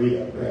 I'm going to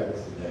read our prayer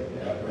list today. We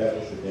have prayer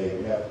list today.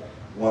 We have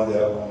one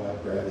that are on our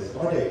prayer list.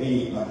 Are there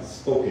any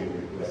unspoken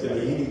requests? Are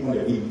there anyone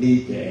that we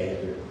need to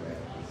add to the prayer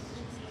list?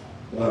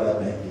 Lord, I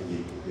thank you,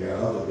 Jesus. There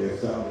are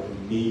some that we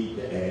need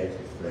to add to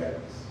the prayer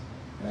list.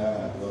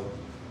 Well,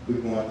 we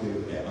want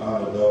to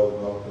honor those,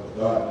 because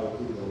God knows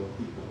who those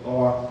people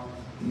are.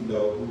 You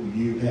know who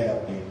you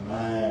have in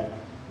mind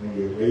when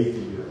you're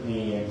raising your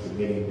hand,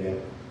 submitting that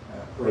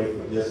pray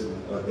for this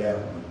one or that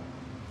one.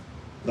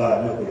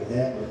 God knows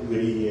exactly who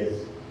it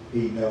is.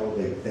 He knows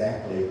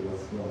exactly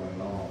what's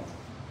going on.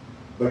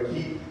 But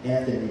keep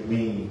Anthony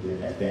Means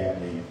and that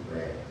family in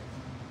prayer.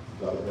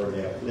 Brother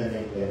Burnell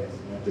Fleming, Dennis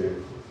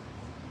Winter,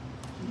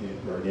 Ian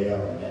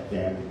Burnell and that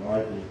family,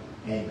 Margie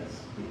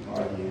Amos, keep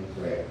Margie in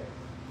prayer.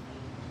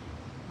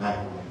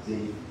 Michael and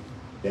Z,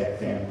 that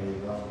family,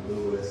 Ron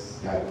Lewis,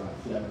 Tyrone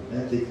Fleming,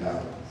 Lindsay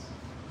Collins,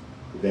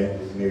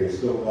 Evangelist Mary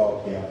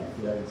Stovall County,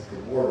 Fleming's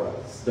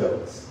Kimura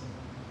Stokes,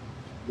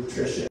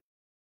 Patricia,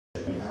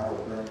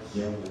 Howard Burns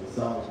Jr.,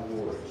 Summer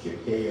Ward,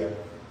 Shakea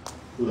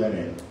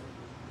Fleming,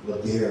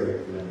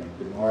 LaDerrick Fleming,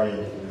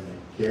 Demarian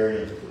Fleming,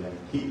 Carrion Fleming,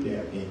 keep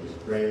them in your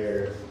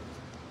prayers.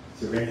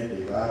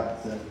 Serenity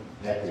Robinson,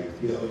 Patrick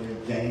Gillian,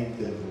 James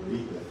and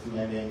Marita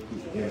Fleming,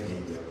 keep them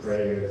in your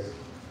prayers.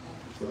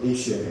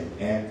 Felicia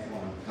and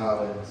Antoine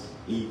Collins,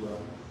 Eva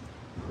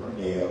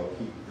Cornell,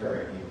 keep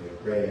her in your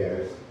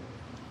prayers.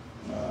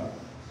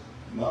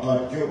 My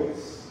Aunt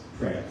Joyce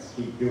Prince,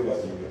 keep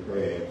Joyce in your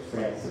prayers.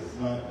 Francis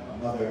Hunt, my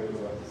mother,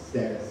 Joyce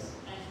Stennis,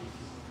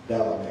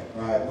 Della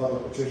McBride, Mother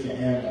Patricia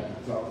Ammon,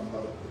 I talked to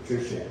Mother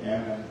Patricia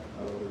Ammon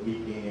over the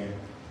weekend.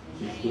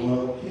 She's doing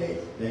okay.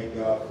 Thank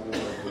God for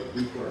her, but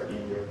keep her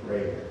in your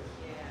prayers.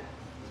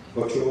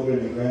 For children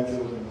and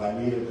grandchildren,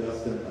 Juanita,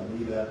 Dustin,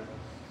 Anita,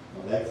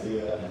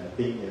 Alexia, and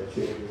Athenia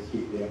children,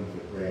 keep them in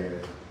your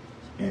prayers.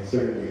 And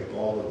certainly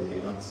all of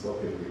the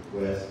unspoken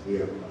requests, we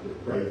are going to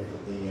pray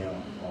for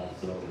them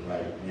also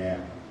right now.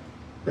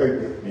 Pray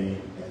with me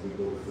as we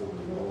go before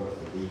the Lord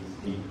for these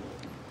people.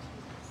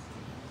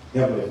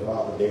 Heavenly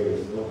Father, there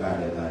is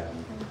nobody like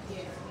you.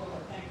 Yes,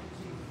 Lord. Thank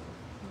you,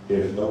 Jesus.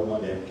 There's no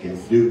one that can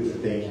do the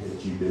things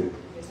that you do.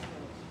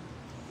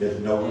 There's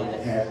no one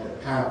that has the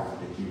power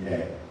that you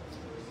have.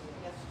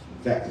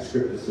 In fact, the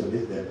scripture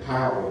says that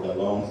power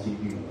belongs to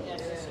you.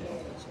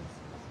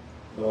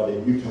 Lord,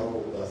 and you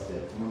told us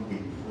that when we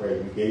pray,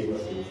 you gave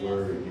us the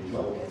word, and you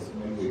told us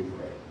when we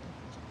pray,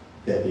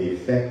 that the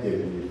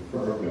effective and the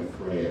fervent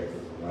prayer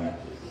of the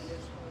righteous.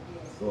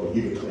 Lord,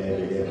 you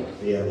declared that it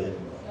availeth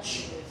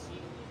much.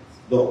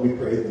 Lord, we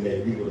pray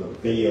that you will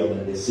avail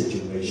in this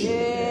situation.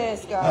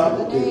 Yes, God,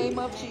 in the name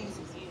of Jesus.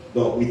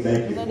 Lord, we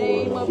thank you for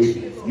it. Lord.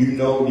 You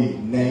know these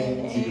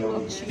names, you know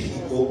these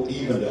people,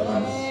 even the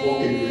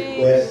unspoken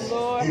requests.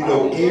 You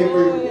know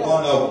every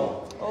one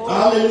of them.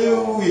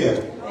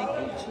 Hallelujah.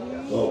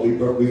 Lord,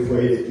 we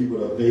pray that you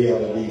will avail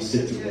in these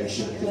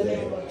situations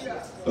today.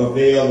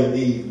 Avail in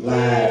these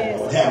lives,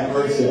 Lord. Have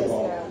mercy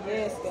upon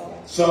them.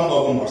 Some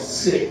of them are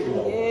sick,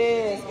 Lord.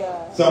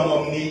 Some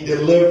of them need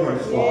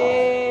deliverance,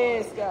 Father.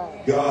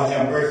 God,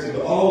 have mercy.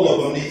 But all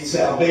of them need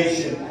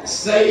salvation.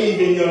 Save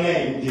in your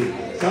name,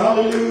 Jesus.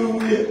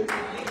 Hallelujah.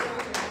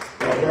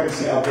 Lord, bring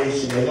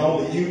salvation as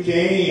only you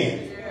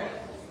can.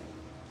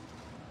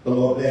 But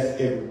Lord, bless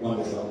everyone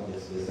that's on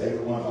this list.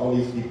 Everyone, all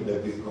these people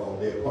that we call,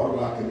 they're part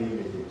of our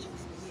community.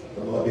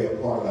 But Lord, they're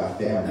part of our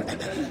family.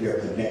 They're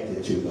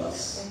connected to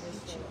us.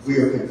 We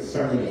are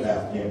concerned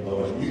about them,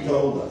 Lord. You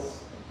told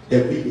us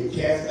that we could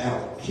cast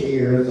our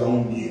cares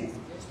on you.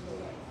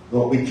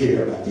 Lord, we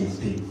care about these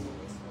people.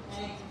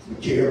 We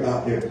care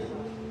about their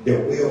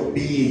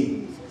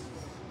well-being.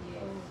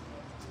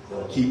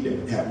 Lord, keep them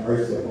and have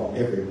mercy upon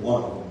every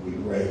one of them, we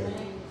pray.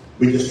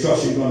 We just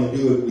trust you're going to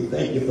do it. We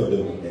thank you for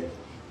doing it.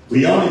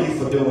 We honor you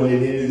for doing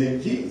it. It is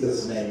in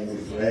Jesus' name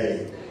we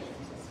pray.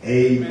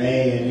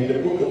 Amen. In the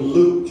book of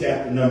Luke,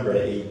 chapter number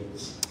 8.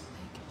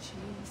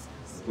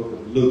 The book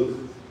of Luke,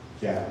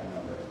 chapter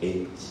number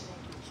 8.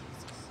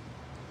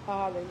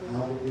 Hallelujah.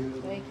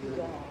 Hallelujah. Thank you,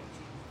 God.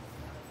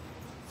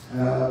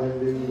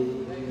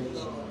 Hallelujah.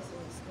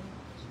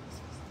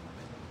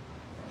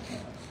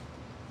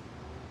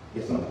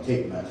 Guess I'm going to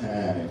take my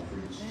time and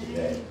preach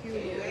today. Thank you,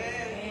 Lord.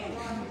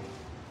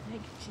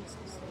 Thank you, Jesus.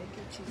 Thank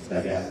you, Jesus. I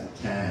got some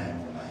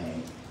time on my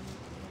hands.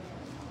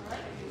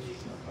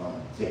 I'm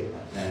going to take my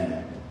time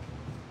and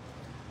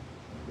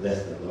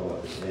bless the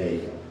Lord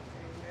today.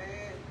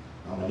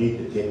 I'm going to need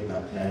to take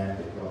my time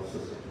because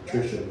Sister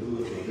Patricia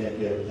Lewis was in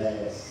here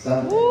last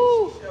Sunday.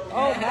 Woo!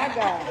 Oh, my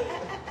God.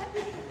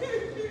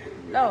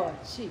 Lord,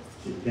 Jesus.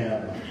 She kind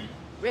of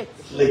Rick.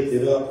 slicked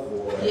it up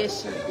for us.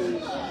 Yes, she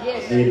did.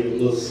 Yes, she Made it a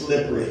did. little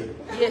slippery.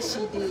 Yes,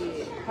 she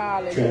did.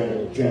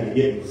 Hallelujah. Trying to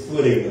get the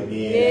footing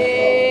again.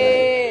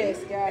 Yes,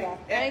 God, I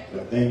thank you.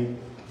 But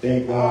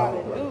thank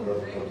God for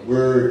the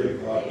word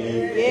that God gave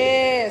you.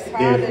 Yes,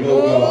 There's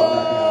no God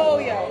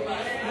like hallelujah. our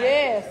God.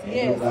 Yes, Ain't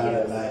yes, nobody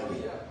yes. like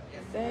it.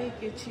 Thank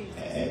you, Jesus.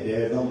 And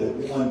there's only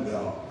one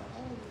God.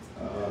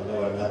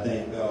 Lord, and I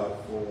thank God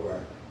for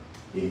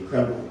the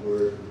incredible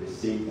word we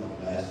received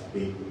on last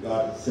week.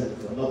 God has sent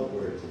us another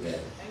word today.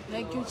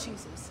 Thank you,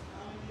 Jesus.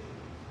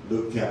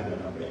 Luke chapter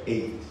number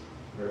 8,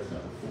 verse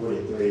number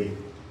 43.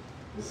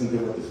 Listen to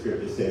what the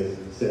scripture says.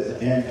 It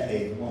says, and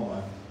a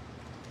woman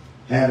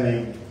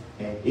having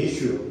an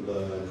issue of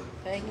blood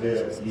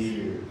 12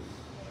 years,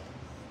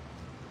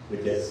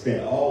 which had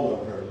spent all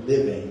of her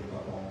living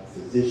upon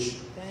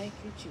physicians, Thank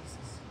you, Jesus.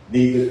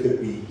 neither could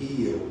be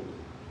healed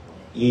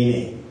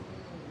any,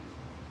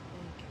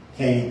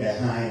 came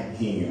behind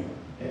him,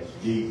 as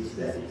Jesus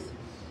that is,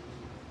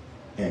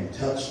 and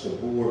touched the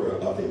border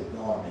of his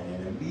garment,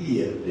 and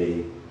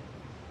immediately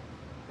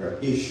her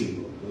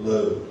issue of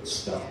blood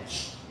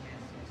stopped.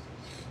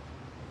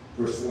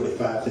 Verse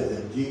 45 says,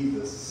 and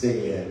Jesus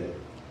said,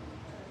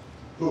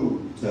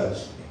 who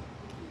touched me?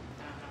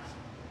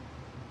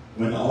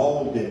 When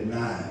all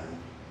denied,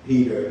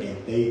 Peter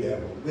and they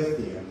that were with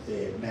him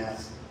said,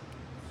 Master,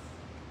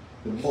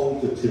 the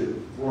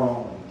multitude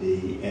thronged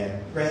thee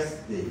and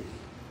pressed thee,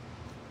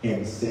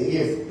 and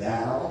sayest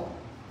thou,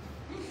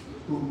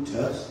 who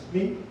touched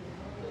me?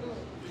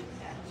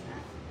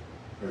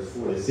 Verse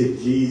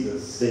 46,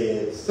 Jesus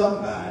said,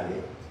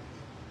 somebody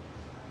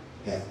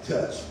has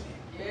touched me.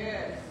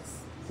 Yes.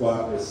 For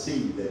I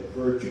perceive that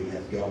virtue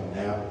has gone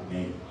out of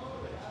me.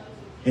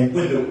 And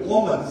when the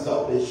woman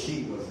saw that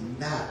she was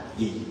not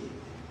healed,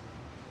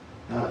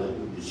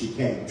 hallelujah, she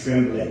came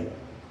trembling,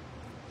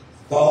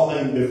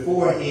 falling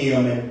before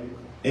him,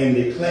 and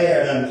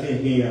declared unto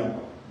him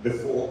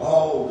before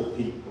all the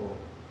people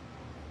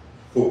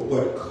for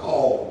what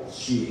cause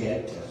she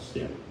had touched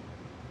him,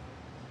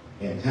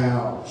 and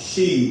how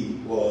she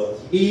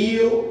was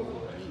healed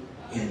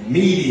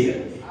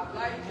immediately. I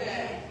like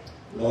that.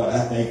 Lord, I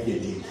thank you,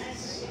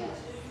 Jesus.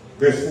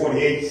 Verse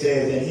 48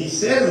 says, and he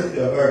said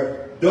unto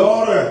her,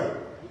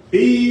 daughter,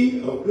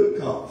 be of good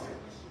comfort.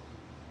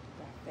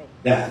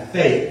 Thy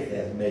faith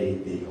has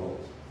made thee whole.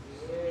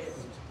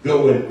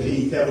 Go in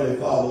peace. Heavenly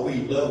Father, we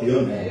love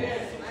your name.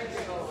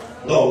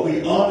 Lord,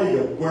 we honor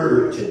your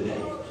word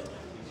today.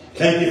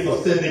 Thank you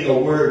for sending a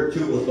word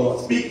to us,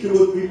 Lord. Speak to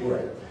us, we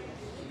pray.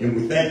 And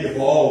we thank you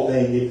for all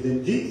things.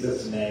 In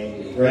Jesus'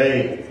 name we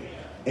pray.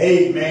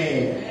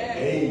 Amen.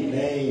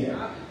 Amen.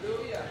 I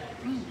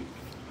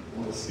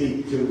want to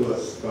speak to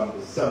us from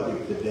the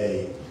subject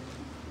today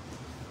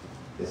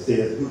that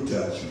says, who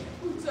touched me?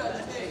 Who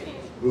touched me?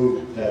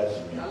 Who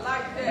touched me? I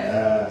like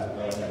that.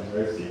 Lord have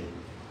mercy.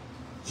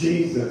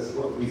 Jesus,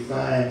 what we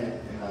find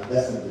in our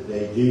lesson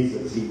today,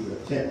 Jesus, he's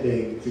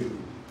attempting to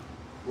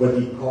what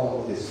he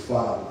calls his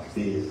Father's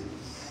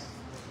business.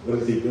 What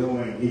is he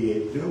doing? He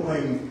is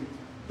doing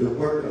the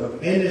work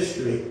of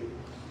ministry.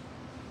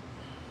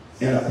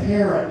 And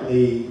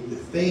apparently, the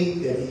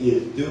thing that he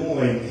is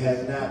doing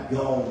has not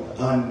gone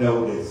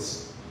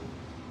unnoticed.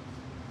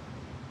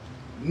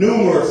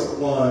 Numerous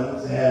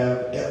ones have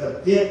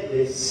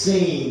evidently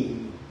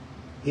seen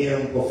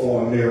him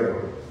perform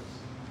miracles.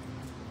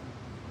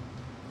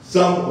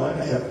 Someone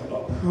have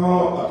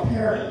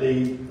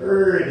apparently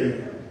heard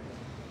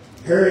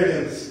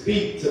him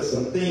speak to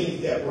some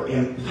things that were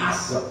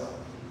impossible.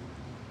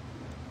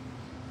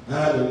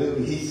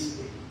 Hallelujah.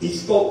 He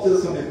spoke to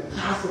some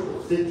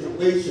impossible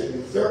situations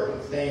and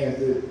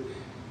circumstances,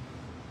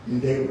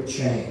 and they were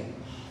changed.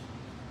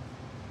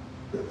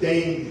 The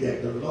things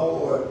that the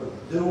Lord was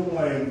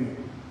doing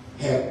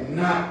have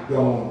not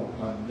gone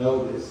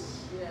unnoticed.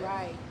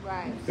 Right.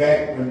 Right. In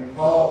fact, when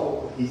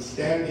Paul, he's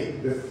standing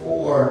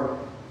before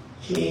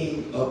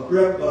King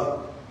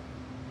Agrippa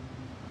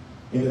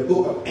in the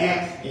book of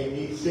Acts, and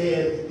he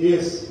says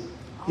this,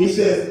 he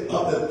says,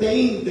 of the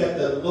things that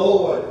the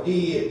Lord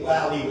did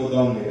while he was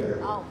on the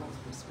earth.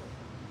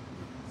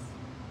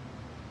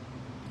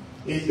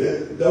 He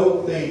says,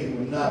 those things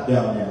were not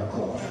done in a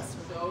corner.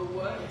 So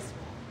what?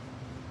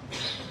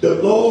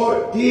 The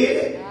Lord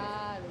did it.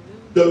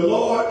 The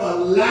Lord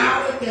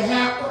allowed it to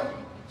happen.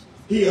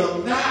 He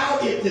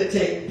allowed it to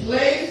take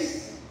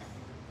place,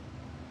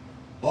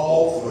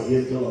 all for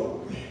his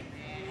glory.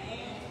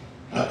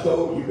 I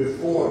told you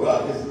before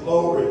about this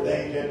glory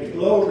thing, that the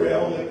glory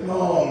only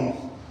comes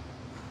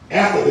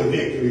after the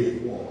victory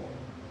is won.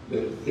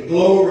 The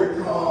glory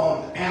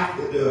comes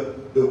after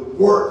the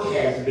work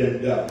has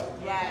been done.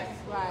 Yes,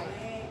 right.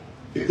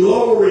 The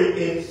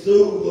glory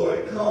ensues, or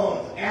it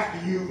comes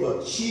after you've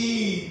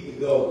achieved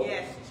the goal.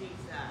 Yes, Jesus.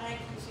 Thank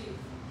you, Jesus.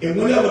 And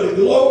whenever the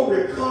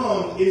glory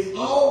comes, it's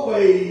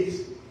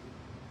always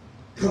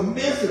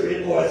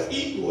commensurate or it's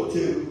equal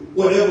to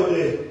whatever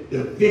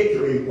the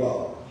victory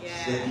was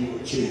that you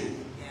achieved.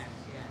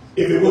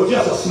 If it was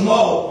just a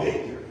small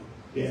victory,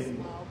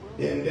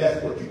 then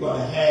that's what you're going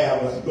to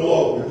have as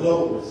glory.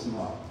 Glory is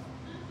small.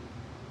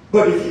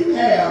 But if you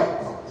have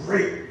a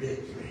great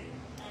victory,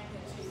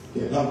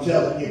 then I'm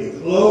telling you, the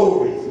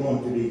glory is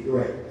going to be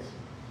great.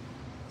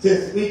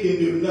 Since we can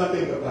do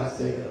nothing of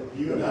ourselves,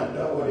 you and I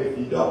know it. If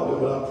you don't know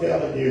what I'm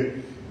telling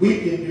you, we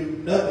can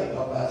do nothing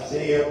of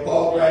ourselves.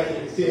 Paul writes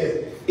and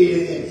says, it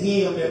is in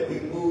him that we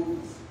move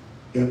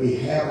and we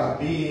have our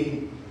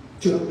being.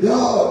 To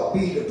God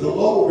be the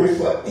glory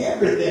for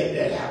everything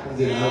that happens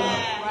in our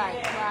life. Right.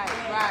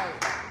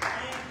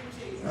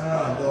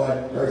 Ah,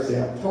 Lord mercy,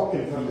 I'm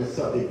talking from the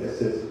subject that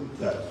says, who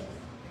touched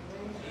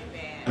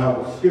me?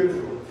 Our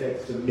scriptural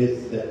text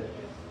admits that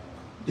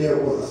there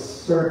was a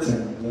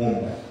certain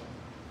woman.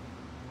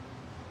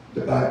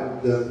 The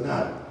Bible does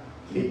not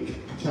take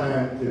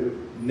time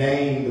to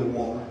name the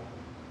woman.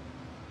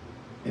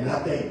 And I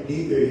think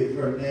neither is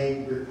her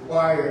name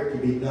required to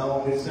be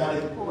known. It's not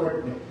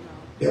important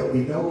that we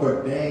know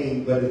her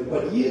name, but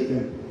what is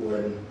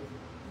important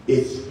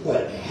is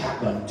what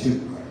happened to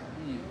her.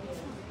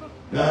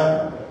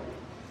 Now,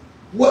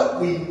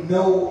 what we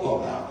know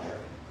about her,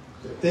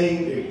 the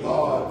thing that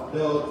God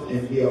does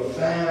and he'll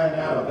find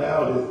out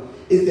about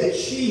is that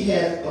she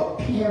has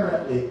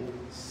apparently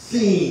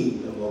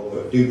seen the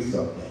Lord do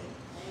something.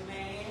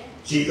 Amen.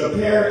 She's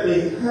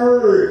apparently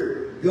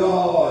heard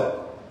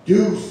God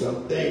do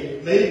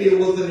something. Maybe it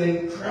was an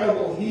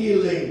incredible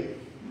healing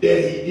that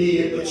he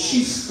did, but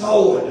she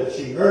saw it, that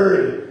she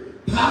heard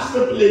it.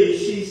 Possibly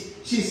she's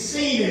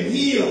seen him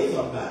heal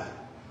somebody.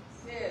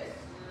 Yes.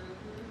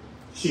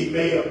 She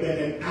may have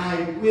been an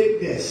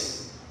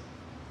eyewitness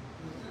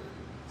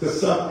to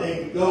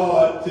something,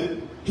 God,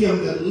 to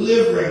him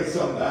delivering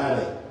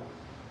somebody.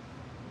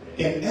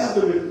 And as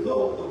a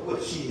result of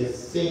what she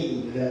has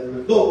seen, and as a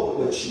result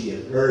of what she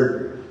has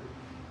heard,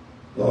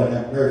 Lord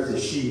have mercy,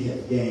 she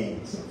has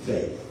gained some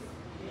faith.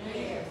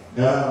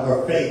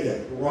 Her faith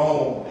has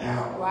grown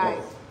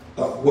out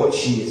of what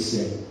she has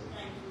seen.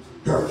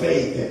 Her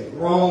faith has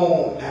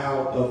grown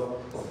out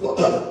of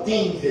the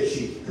things that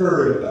she's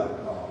heard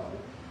about God.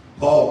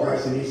 Paul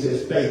writes and he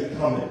says, faith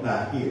cometh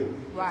by hearing.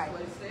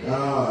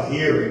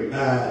 Hearing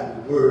by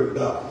the word of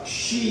God.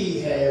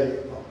 She has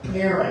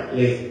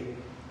apparently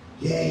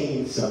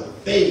gained some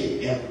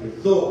faith as a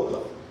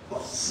result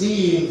of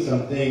seeing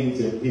some things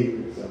and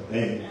hearing some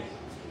things.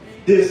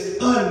 This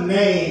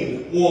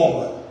unnamed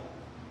woman,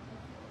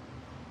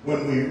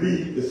 when we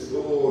read the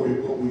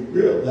story, what we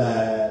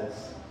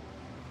realize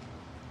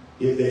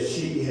is that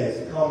she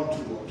has come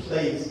to a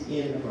place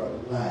in her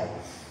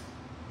life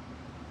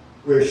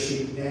where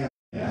she now,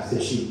 and I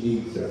said she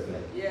needs her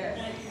faith.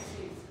 Yes.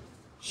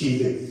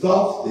 She's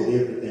exhausted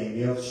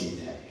everything else she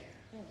had.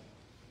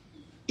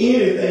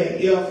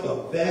 Anything else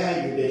of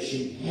value that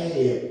she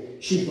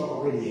had, she's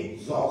already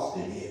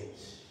exhausted it.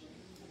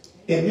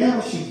 And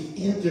now she's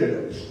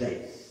entered a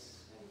place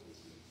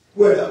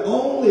where the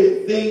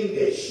only thing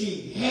that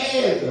she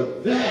has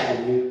of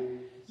value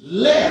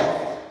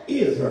left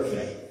is her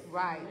faith.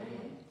 Right.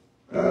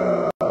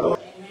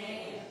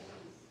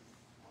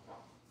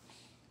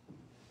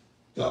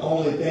 The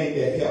only thing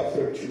that helps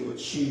her to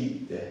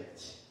achieve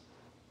that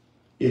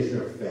is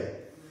her faith.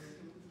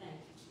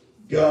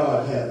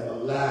 God has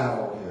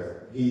allowed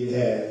her, he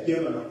has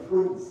given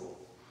approval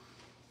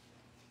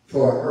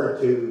for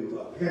her to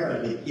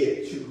apparently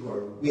get to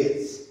her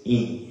wits'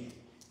 end.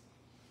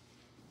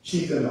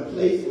 She's in a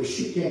place where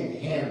she can't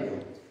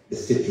handle the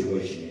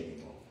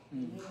situation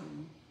anymore.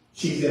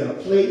 She's in a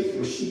place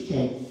where she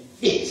can't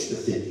fix the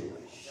situation.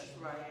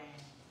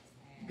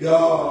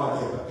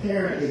 God has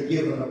apparently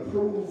given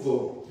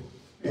approval,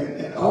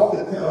 and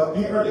oftentimes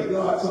apparently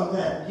God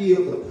sometimes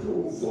gives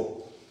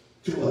approval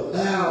to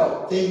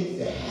allow things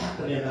to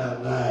happen in our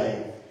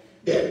life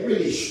that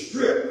really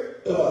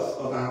strip us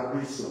of our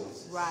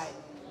resources. Right.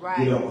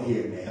 You don't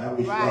hear me. I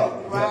wish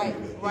God would help me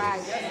with this.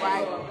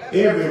 Right.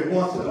 Every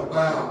once in a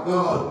while,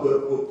 God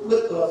will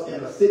put us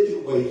in a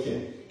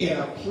situation, in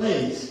a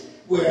place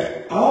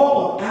where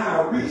all of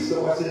our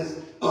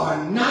resources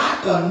are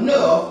not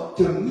enough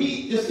to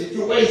meet the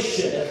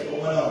situation that's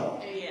going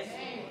on.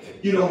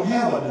 You don't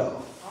have enough.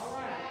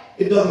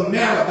 It doesn't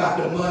matter about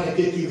the money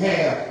that you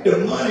have. The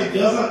money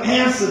doesn't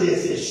answer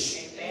this issue.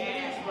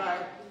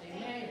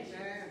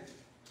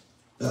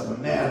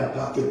 Doesn't matter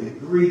about the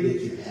degree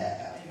that you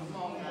have.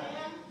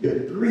 Your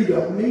degree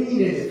don't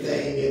mean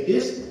anything at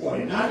this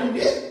point. Not in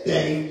this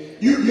thing.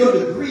 Your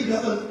degree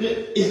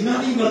is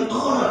not even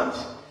honored.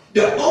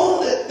 The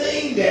only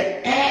thing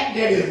that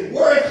is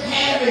worth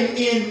having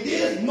in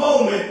this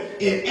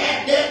moment and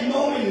at that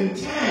moment in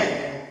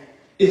time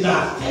is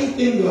our faith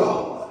in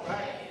God.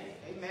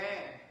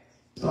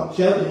 I'm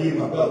telling you,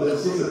 my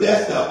brothers and sisters,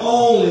 that's the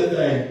only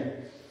thing.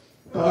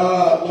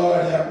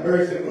 Lord have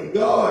mercy. When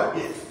God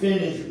gets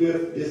finished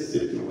with this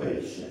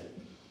situation,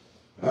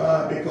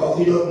 because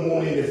he doesn't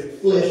want any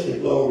fleshly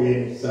glory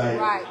in his sight.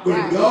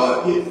 When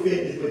God gets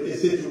finished with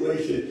this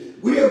situation,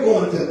 we are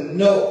going to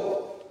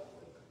know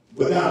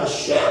without a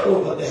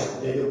shadow of a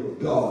doubt that it was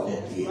God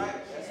that did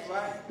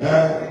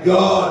it.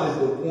 God is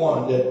the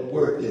one that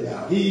worked it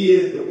out. He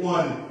is the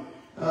one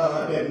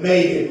that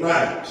made it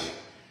right.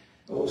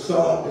 Old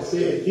song that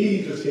says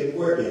Jesus can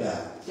work it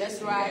out.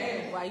 That's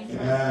right.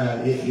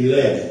 If you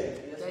let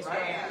it. That's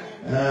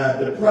right.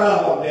 The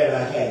problem that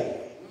I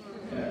had,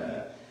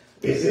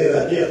 it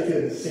says I just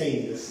couldn't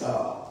sing the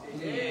song.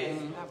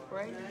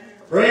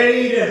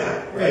 Prayed and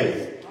I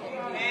prayed.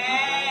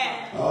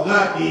 All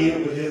I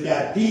did was just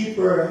got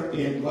deeper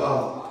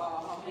involved.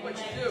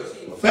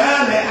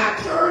 Finally, I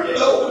turned it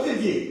over to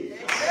Jesus.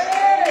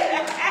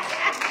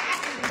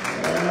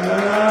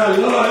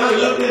 Lord, I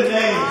love your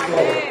name for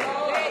it.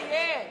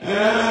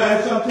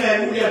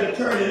 Sometimes we got to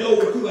turn it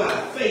over to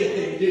our faith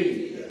in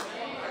Jesus.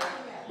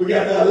 We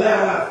got to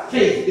allow our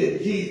faith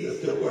in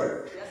Jesus to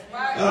work.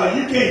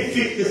 You can't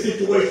fix the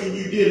situation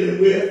you're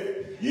dealing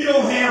with. You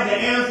don't have the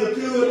answer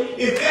to it.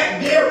 In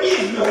fact, there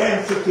is no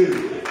answer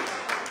to it.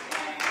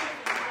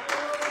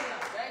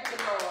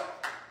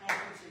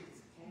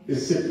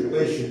 This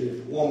situation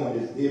this woman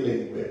is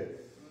dealing with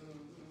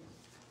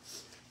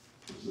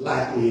is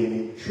likely an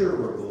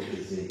incurable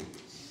disease.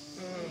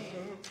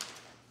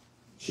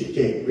 She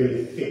can't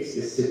really fix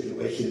this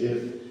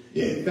situation.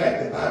 In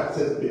fact, the Bible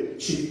says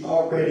that she's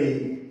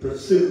already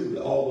pursued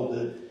all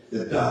of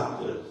the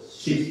doctors.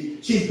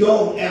 She's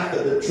gone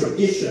after the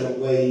traditional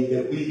way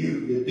that we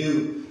usually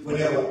do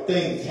whenever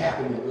things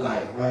happen in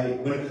life,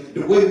 right?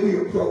 The way we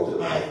approach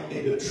life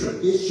in the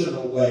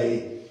traditional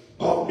way,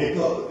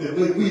 because the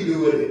way we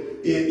do it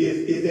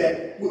is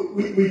that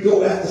we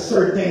go after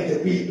certain things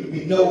that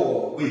we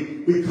know of.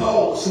 We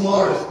call the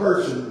smartest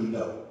person we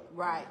know.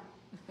 Right.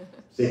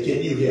 Say,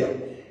 can you help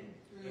me?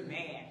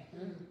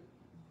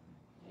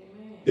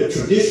 The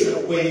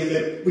traditional way is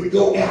that we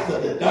go after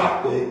the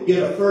doctor and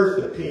get a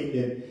first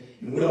opinion.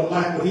 And we don't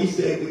like what he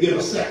said, we get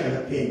a second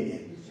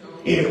opinion.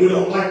 And if we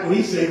don't like what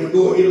he said, we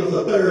go and get us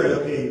a third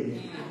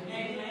opinion.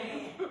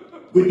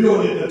 We're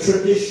doing it the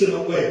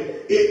traditional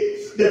way.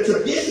 The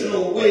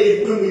traditional way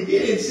is when we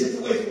get in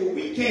situations where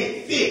we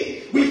can't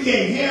fit, we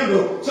can't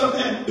handle,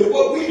 sometimes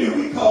what we do,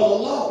 we call a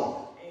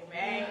law.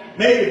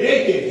 Maybe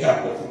they can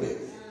help us with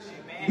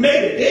it.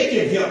 Maybe they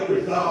can help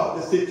resolve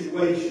the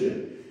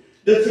situation.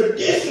 The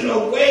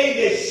traditional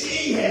way that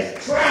she has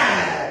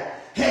tried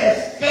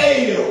has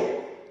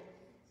failed.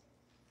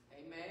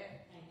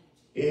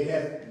 It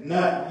has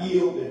not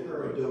yielded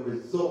her the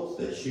results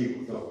that she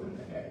was hoping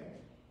to have.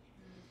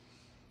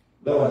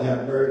 Lord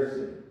have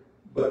mercy.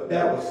 But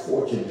that was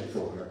fortunate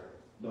for her.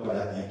 Lord,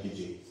 I thank you,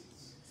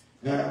 Jesus.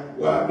 Now,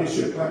 why,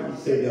 Bishop, why do you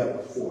say that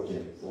was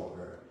fortunate for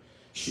her?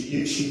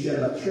 She's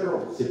in a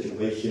terrible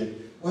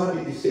situation. Why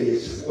do you say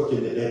it's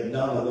fortunate that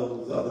none of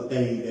those other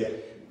things that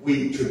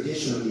we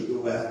traditionally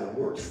go after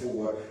works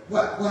for?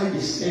 Why are you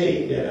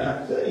saying that?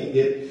 I'm saying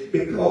it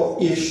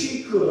because if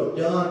she could have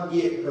done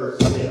it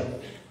herself,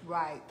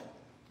 right.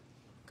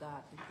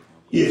 God.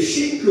 If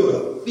she could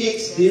have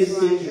fixed this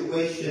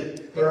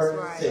situation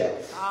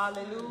herself,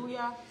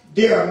 hallelujah,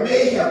 there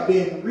may have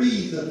been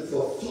reason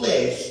for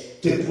flesh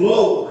to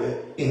glory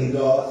in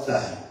God's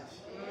sight.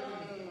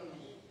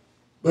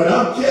 But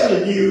I'm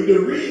telling you, the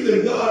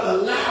reason God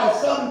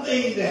allows some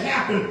things to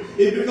happen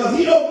is because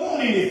he don't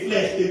want any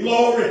flesh to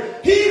glory.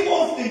 He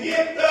wants to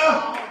get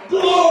the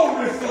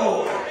glory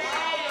for it.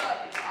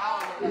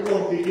 He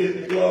wants to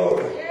get the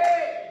glory.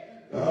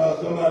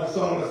 Somebody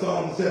sung a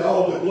song and said,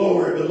 all the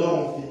glory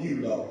belongs to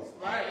you, Lord.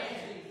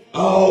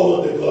 All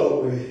of the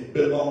glory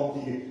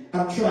belongs to you.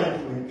 I'm trying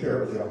to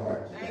encourage your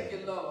heart today. Thank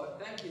you, Lord.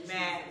 Thank you,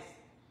 man.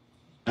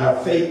 Our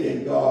faith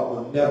in God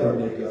will never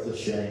make us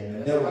ashamed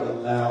and never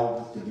allow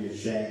us to be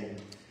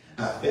ashamed.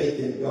 Our faith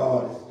in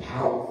God is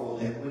powerful,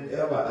 and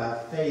whenever our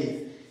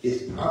faith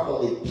is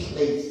properly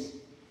placed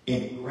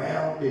and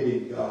grounded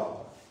in God,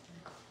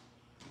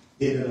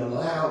 then it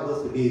allows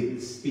us to be able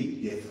to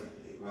speak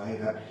differently. right?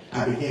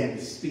 I began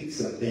to speak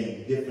some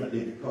things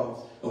differently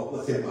because of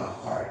what's in my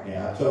heart.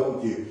 Now, I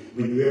told you,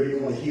 whenever you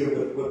want to hear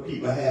what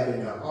people have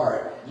in their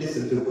heart,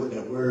 listen to what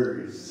the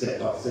words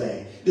are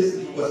saying.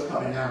 Listen to what's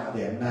coming out of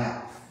their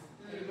mouth.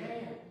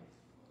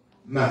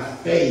 My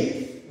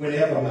faith,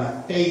 whenever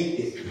my faith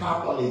is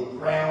properly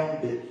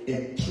grounded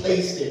and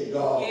placed in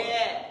God,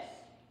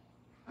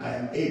 I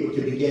am able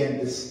to begin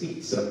to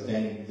speak some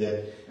things that,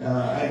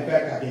 in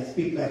fact, I can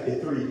speak like the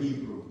 3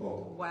 Hebrew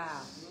boys.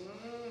 Wow.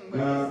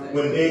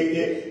 When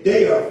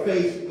they are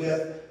faced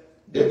with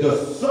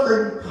the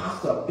certain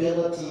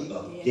possibility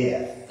of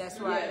death. That's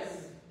right.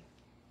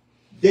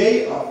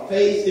 They are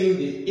facing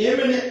the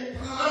imminent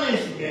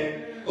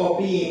punishment of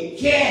being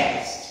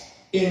cast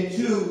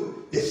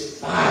into this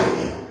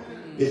fire,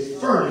 this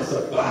furnace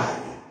of fire.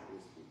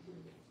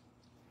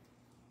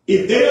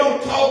 If they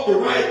don't talk the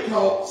right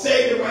talk,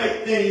 say the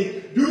right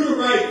thing, do the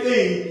right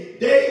thing,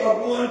 they are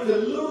going to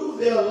lose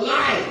their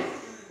life.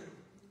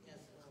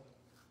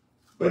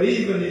 But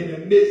even in the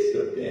midst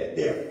of that,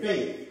 their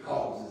faith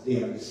causes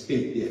them to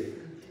speak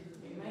different.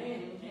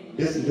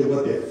 Listen to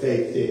what their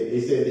faith said.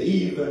 They said,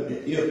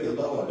 even if the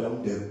Lord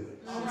don't do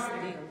it.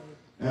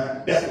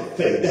 That's what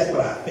faith, that's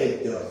what our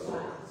faith does for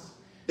us.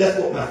 That's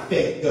what my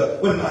faith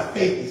does. When my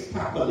faith is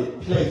properly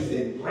placed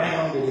and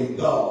grounded in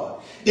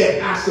God,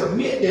 that I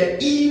submit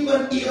that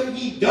even if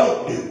he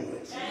don't do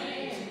it,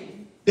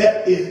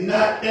 that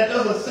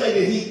doesn't say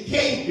that he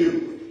can't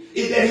do it.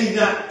 It's that he's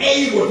not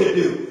able to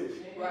do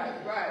it. Right.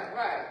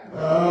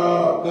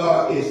 Oh,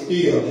 God is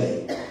still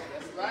able.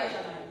 That's right.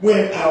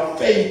 When our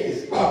faith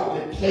is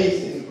properly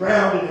placed and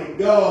grounded in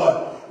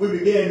God, we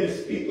begin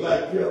to speak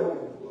like Job.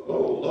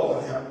 Oh,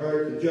 Lord, have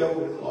mercy.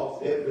 Job has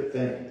lost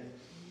everything.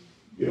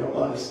 You don't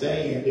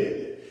understand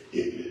that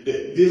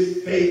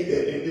this faith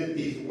and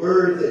these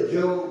words that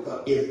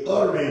Job is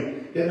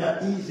uttering, they're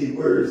not easy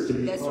words to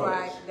be That's uttered.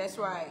 right. That's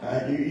right.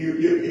 If you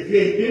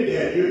ain't been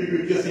there,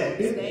 you just haven't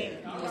been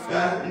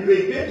there. You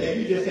ain't been there,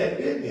 you just haven't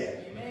been there.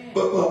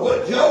 But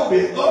what Job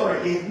is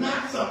uttering is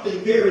not something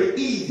very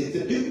easy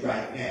to do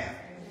right now.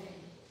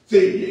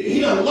 See, he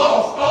done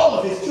lost all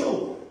of his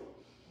children.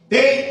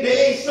 They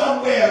ain't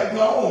somewhere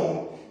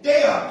gone.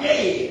 They are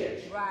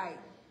dead. Right.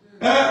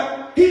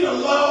 He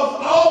done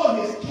lost all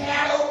of his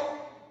cattle.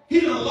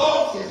 He done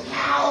lost his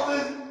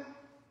houses.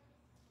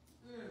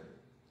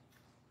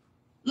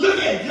 Look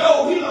at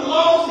Job. He done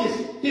lost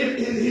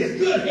his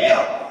good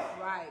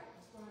health. Right.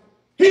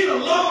 He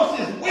done lost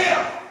his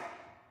wealth.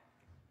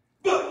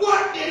 But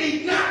what did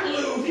he not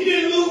lose? He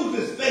didn't lose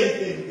his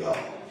faith in God.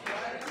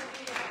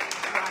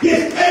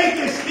 His faith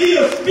is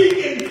still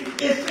speaking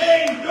and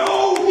saying,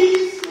 though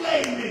he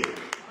slay me,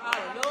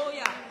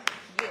 Hallelujah.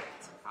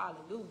 Yes.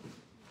 Hallelujah.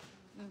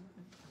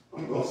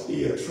 I'm going to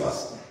still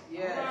trust him.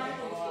 Yeah.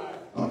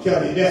 I'm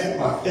telling you, that's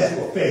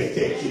what faith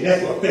takes you.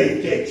 That's what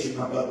faith takes you,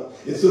 my brother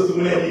and sister.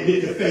 Whenever you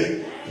get your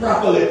faith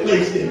properly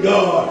placed in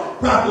God,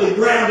 properly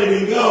grounded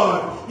in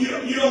God, you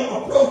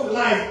don't approach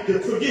life the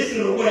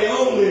traditional way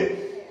only,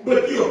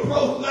 but you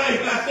approach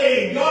life by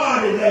saying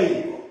God is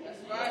able.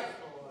 That's right.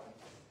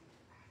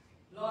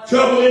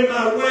 Trouble in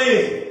my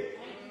way.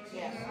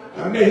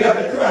 I may have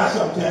to cry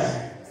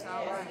sometime. It's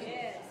all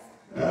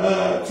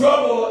right.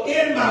 Trouble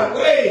in my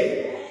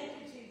way.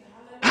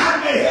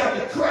 I may have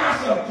to cry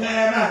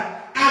sometime.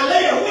 I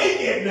lay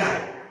awake at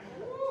night.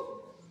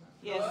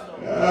 Yes,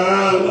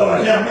 Lord.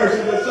 Lord have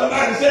mercy. But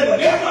somebody said, but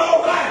that's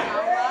all right.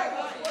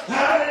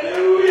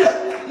 Hallelujah.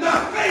 My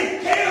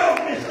faith tells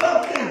me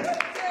something.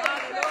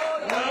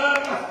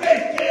 My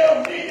faith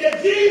tells me that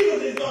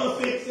Jesus is going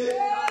to fix it.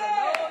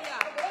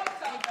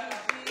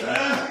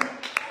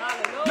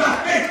 My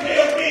faith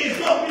tells me it's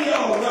going to be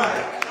all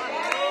right.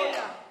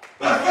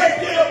 My faith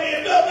tells me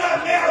it does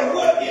not matter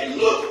what it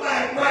looks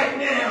like right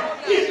now.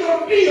 It's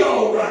going to be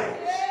all right.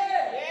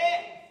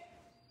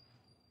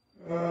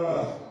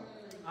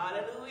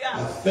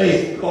 My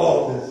faith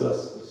causes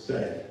us to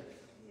say,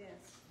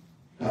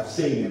 I've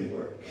seen him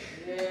work.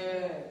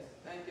 Yes.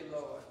 Thank you,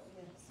 Lord.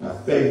 My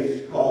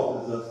faith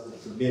causes us to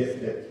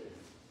submit that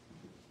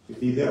if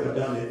he's ever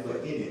done it for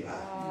anybody,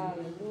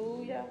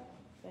 Hallelujah.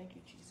 Thank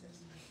you,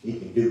 Jesus. he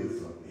can do it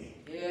for me.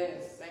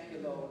 Yes. Thank you,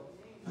 Lord.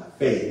 My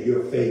faith,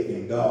 your faith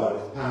in God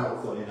is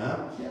powerful. And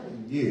I'm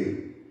telling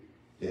you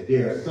that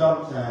there are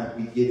sometimes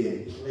we get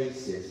in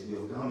places,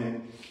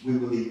 we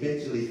will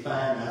eventually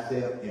find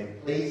ourselves in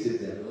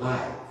places in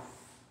life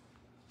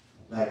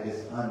like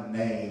this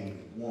unnamed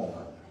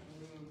woman.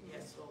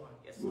 Yes, Lord.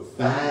 Yes, We'll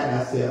find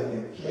ourselves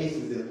in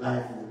places in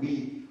life where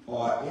we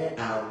are at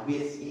our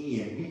wits'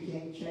 end. We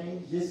can't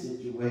change this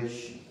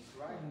situation.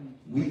 right.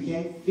 We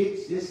can't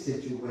fix this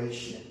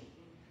situation.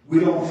 We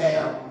don't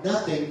have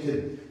nothing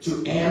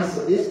to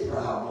answer this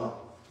problem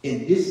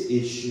in this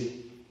issue.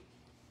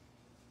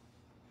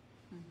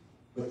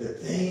 But the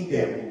thing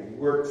that will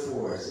work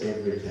for us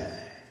every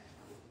time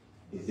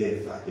is that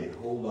if I can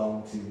hold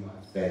on to my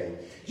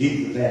faith.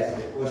 Jesus asked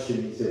the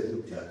question, he says,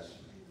 who touched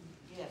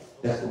me? Yes.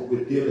 That's what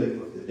we're dealing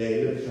with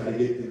today. Let me try to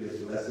get through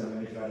this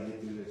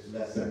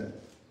lesson.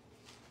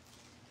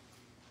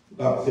 The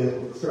Bible says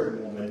with a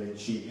certain woman, and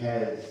she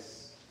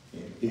has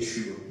an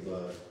issue of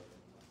blood.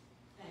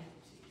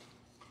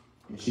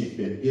 And she's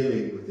been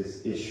dealing with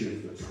this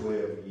issue for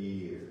 12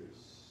 years.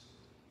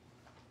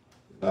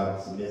 The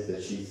Bible submits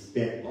that she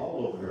spent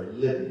all of her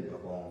living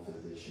upon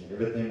physician,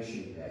 everything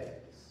she has.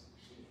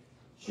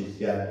 She's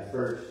got the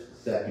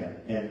first, second,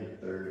 and the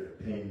third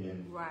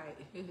opinion. Right.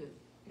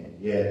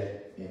 And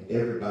yet, and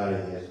everybody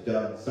has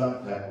done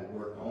some type of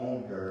work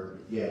on her,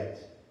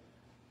 yet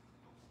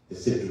the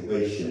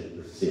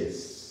situation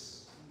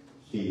persists.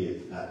 She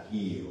is not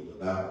healed.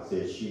 The Bible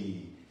says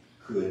she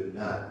could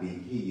not be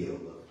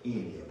healed of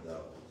any of those.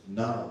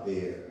 None of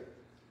their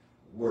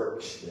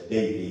works that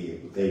they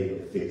did was able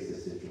to fix the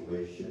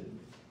situation.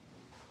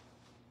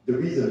 The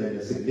reason and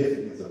the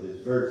significance of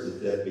this verse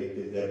is that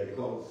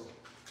because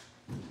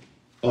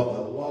of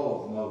the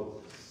law of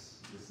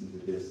Moses, listen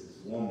to this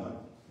woman,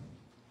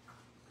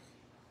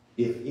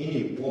 if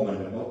any woman,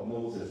 and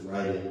Moses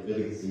writes in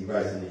Leviticus, he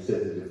writes and he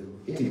says that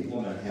if any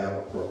woman have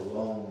a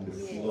prolonged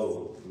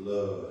flow of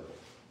blood,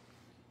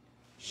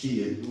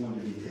 she is going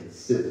to be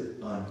considered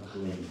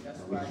unclean. That's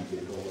I want you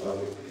to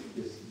go,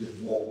 just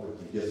walk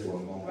with me just for a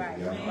moment.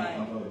 Right,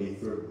 I'm going to be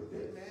through with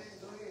this.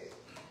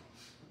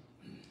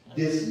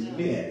 This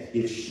meant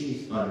if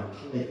she's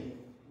unclean,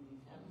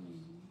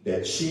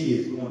 that she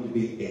is going to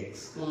be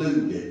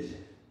excluded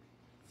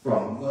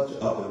from much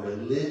of the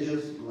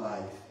religious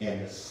life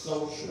and the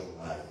social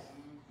life.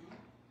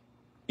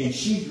 And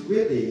she's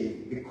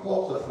really,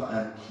 because of her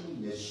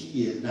uncleanness,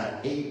 she is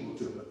not able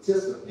to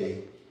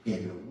participate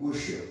in the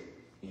worship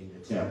in the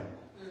temple.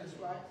 That's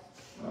right.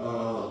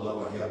 Oh,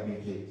 Lord, help me,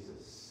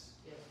 Jesus.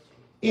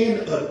 In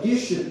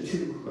addition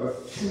to her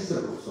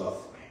physical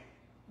suffering,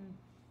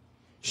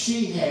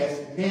 she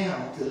has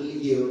now to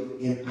live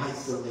in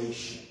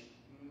isolation.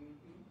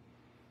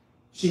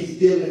 She's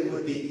dealing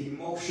with the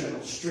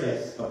emotional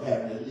stress of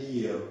having to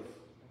live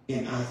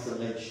in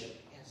isolation.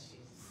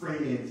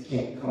 Friends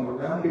can't come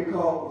around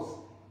because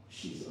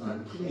she's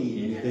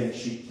unclean. Anything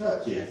she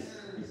touches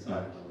is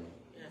unclean.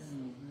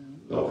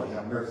 Lord,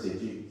 have mercy,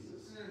 Jesus.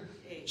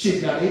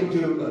 She's not able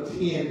to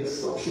attend the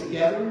social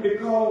gathering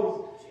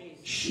because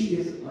she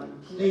is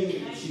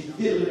unclean. She's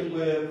dealing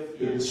with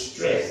the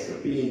distress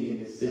of being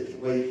in this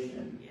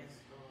situation.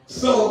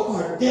 So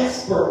her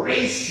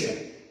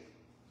desperation,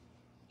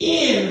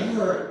 in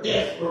her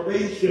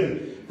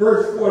desperation,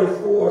 verse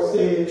 44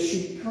 says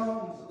she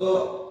comes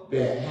up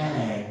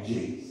behind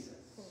Jesus.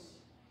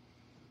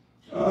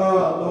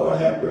 Oh, Lord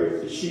have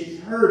mercy. She's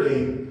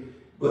hurting,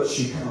 but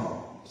she comes.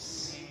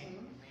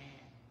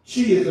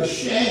 She is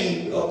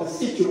ashamed of the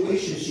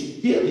situation she's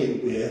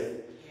dealing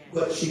with,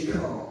 but she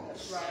comes.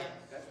 That's right.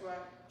 That's right.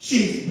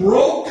 She's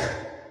broke,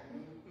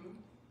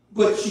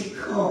 but she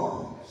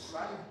comes.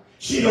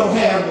 She don't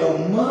have no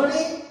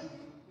money,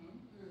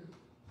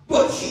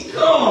 but she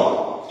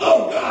comes.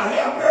 Oh, God,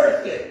 have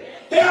mercy.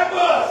 Help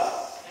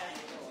us.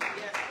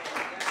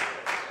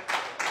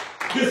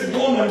 This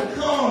woman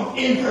comes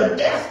in her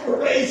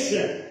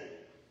desperation.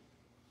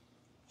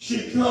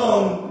 She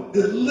comes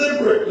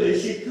deliberately.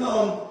 She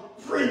comes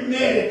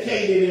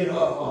premeditated in her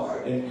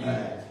heart and mind.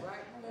 That's right.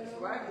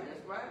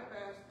 That's right,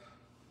 Pastor.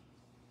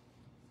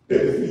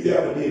 That if he's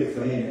ever did it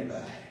for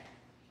anybody,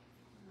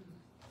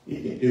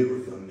 he can do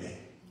it for me.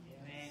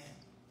 Amen.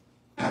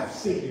 I've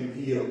seen him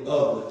heal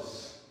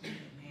others.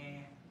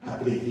 Amen. I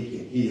believe he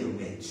can heal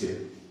me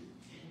too.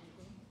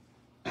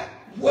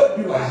 What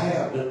do I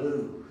have to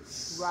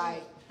lose?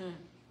 Right.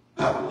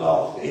 I've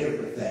lost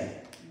everything.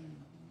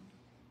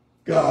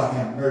 God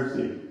have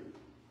mercy.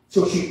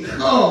 So she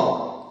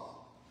comes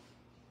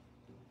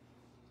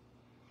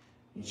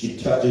and she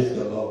touches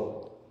the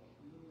Lord,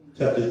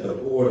 touches the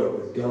border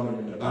of his garment,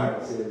 and the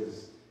Bible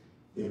says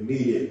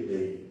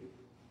immediately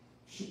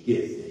she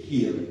gets the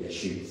healing that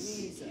she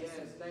received. Yes,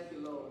 thank you,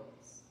 Lord.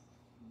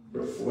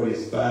 Verse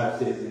 45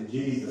 says, and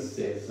Jesus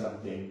said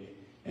something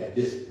at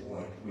this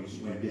point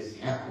when this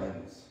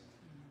happens,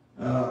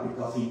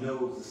 because he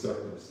knows the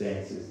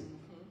circumstances.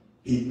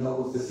 He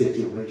knows the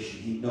situation.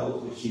 He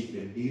knows what she's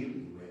been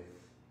dealing with.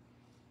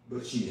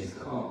 But she has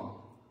come.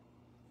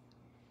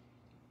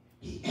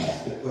 He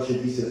asked the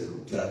question. He says, who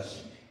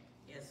touched me?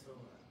 Yes, Lord.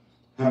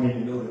 How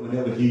many know that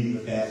whenever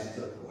Jesus asks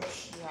a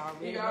question,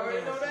 You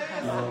already know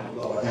that. oh,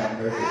 Lord, have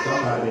mercy.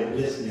 Somebody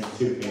listening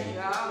to me.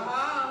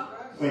 Uh-huh.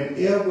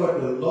 Whenever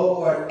the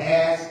Lord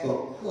asks a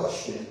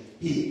question,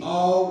 he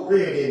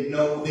already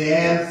knows the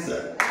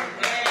answer.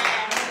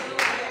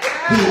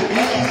 He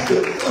asked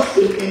the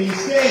question and he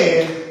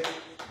said,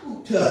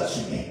 who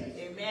touched me?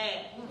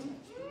 Amen.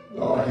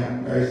 Lord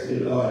have mercy,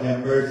 Lord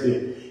have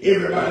mercy.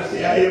 Everybody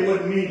say, it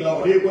wasn't me,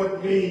 Lord. It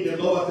wasn't me. The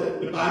Lord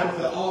said, the Bible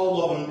said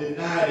all of them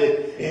denied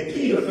it. And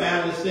Peter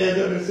finally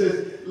stands up and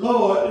says,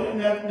 Lord,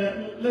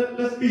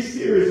 let's be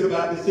serious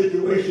about this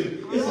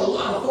situation. There's a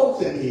lot of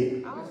folks in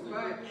here.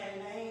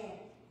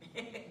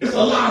 There's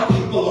a lot of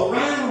people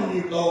around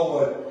you,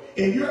 Lord.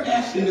 And you're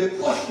asking the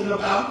question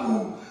about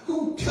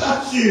who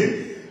touched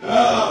you.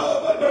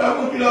 But I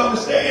want you to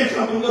understand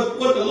something,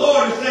 what the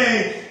Lord is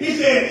saying. He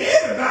said,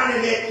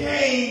 everybody that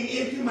came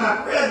into my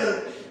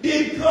presence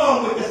didn't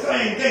come with the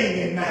same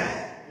thing in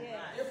mind.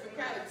 Yeah, different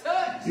kind of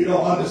touch. You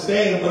don't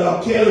understand what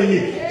I'm telling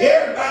you.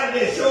 Everybody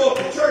that show up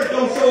to church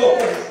don't show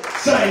up for the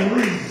same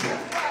reason.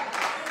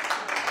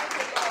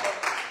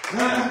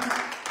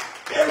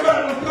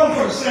 Everybody don't come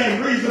for the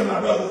same reason, my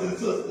brothers and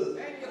sisters.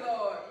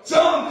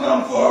 Some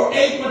come for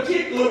a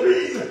particular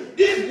reason.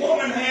 This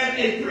woman has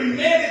a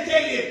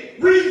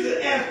premeditated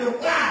reason as to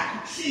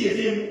why she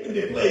is in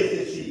the place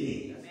that she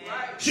is.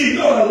 She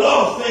knows the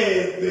law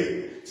says,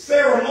 the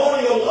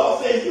ceremonial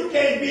law says you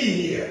can't be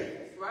here.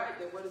 That's right,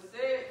 that's what it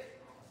said.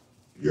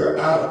 You're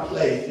out of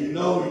place. You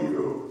know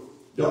you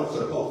don't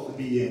supposed to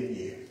be in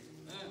here.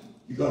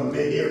 You're going to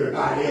make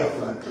everybody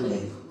else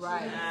unclean.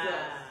 Right.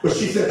 But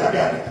she said, I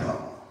got to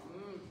come.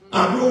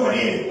 I'm going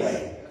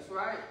anyway. That's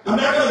right. I'm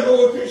not going to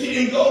go with you. She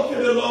didn't go to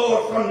the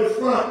Lord from the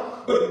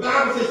front, but the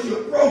Bible says she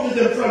approaches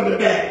him from the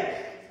back.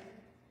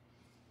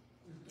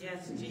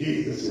 Yes,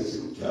 Jesus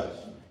is who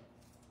touched me.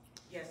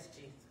 Yes,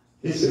 Jesus.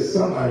 He said,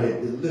 somebody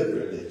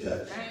deliberately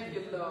touched me. Thank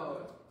you, Lord.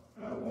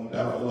 Lord,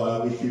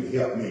 I wish you'd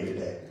help me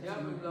today.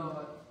 Help me,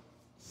 Lord.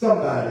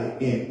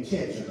 Somebody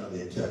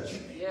intentionally touched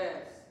me.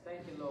 Yes.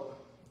 Thank you, Lord.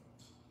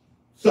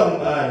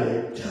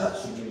 Somebody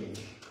touched me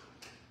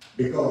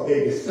because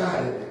they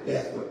decided that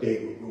that's what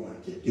they were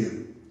going to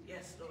do.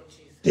 Yes, Lord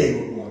Jesus. They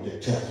were going to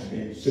touch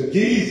me. So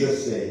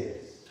Jesus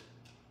says,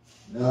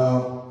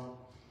 no,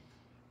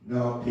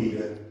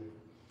 Peter,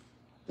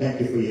 thank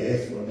you for your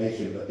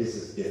explanation, but this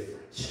is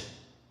different.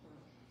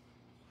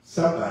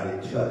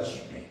 Somebody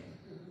touched me.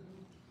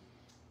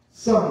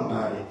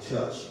 Somebody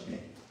touched me.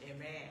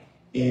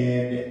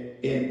 Amen.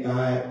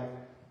 And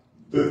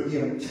with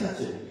him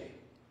touching me,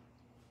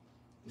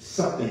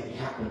 something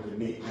happened to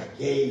me. I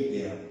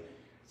gave them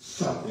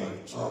something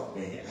of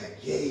me.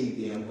 I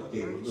gave them what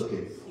they were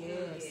looking for.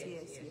 Yes.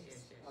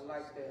 I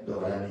like that.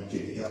 Lord, I need you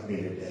to help me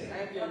today.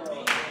 Thank you,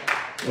 Lord.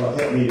 Lord,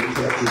 help me to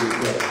touch you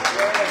today.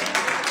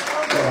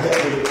 Lord, help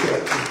me to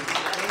touch you.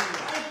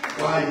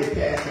 While you're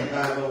passing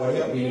by, Lord,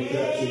 help me to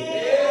touch you.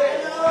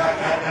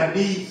 I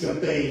need some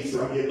things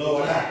from you,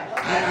 Lord.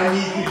 I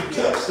need you to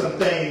touch some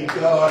things,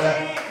 God.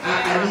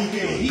 I need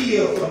you to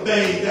heal some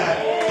things.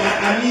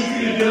 I need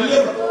you to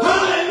deliver.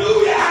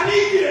 Hallelujah. I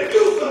need you to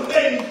do some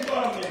things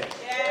for me.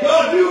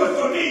 God, do it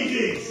for me,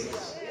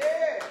 Jesus.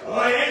 Oh,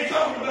 I ain't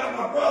talking about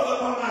my brother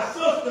or my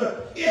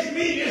sister. It's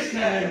me this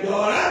time,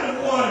 God. I'm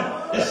the one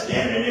that's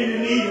standing in the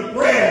need of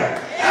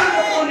prayer. I'm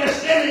the one that's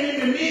standing in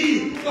the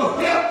need of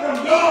help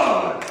from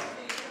God.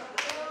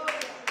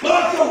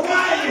 Lord, so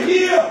why are you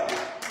here?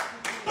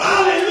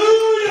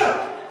 Hallelujah!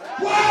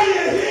 Why are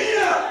you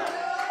here?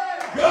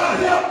 God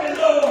help me,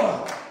 Lord.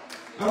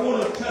 I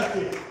want to touch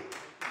him.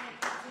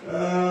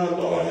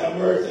 Lord have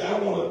mercy. I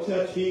want to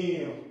touch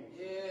him.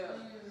 Yeah.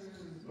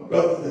 My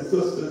brothers and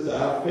sisters,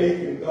 our faith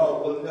in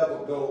God will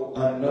never go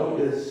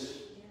unnoticed.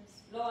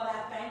 Lord,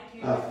 I thank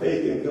you. Our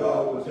faith in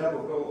God will never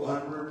go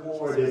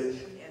unrewarded.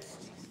 Yes,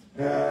 Jesus.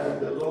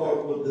 And the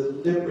Lord will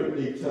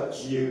deliberately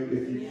touch you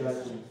if you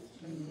touch him.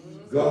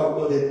 God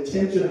will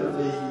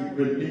intentionally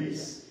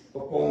release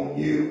upon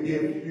you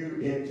if you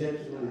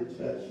intentionally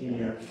touch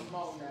him. Come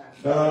on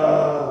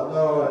now.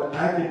 Lord,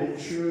 I can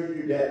assure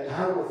you that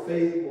our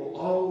faith will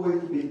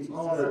always be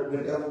honored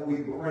whenever we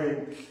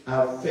bring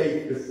our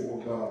faith before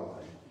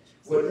God.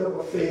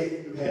 Whatever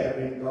faith you have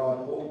in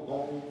God, hold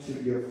on to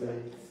your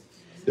faith.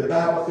 The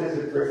Bible says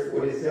in verse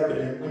 47,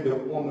 and when the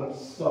woman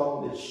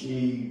saw that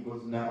she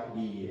was not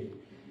hid,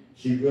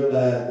 she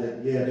realized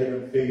that, they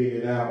done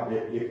figured it out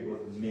that it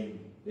was me.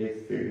 They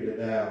figured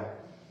it out.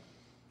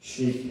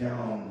 She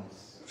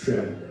comes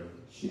trembling.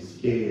 She's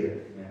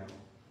scared now.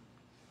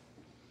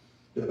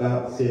 The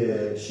Bible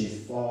says she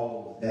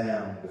falls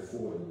down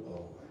before the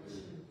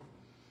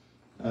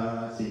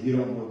Lord. See, you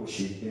don't know what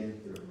she's been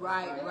through.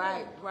 Right.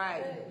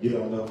 You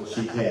don't know what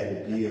she's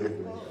had to deal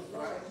with.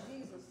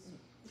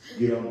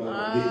 You don't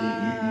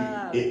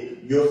know.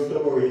 Your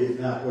story is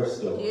not her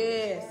story.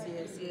 Yes.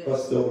 Her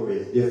story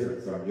is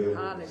different from yours.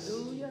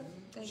 Hallelujah.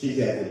 She's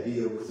had to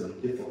deal with some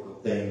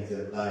difficult things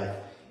in life.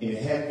 And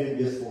it hasn't been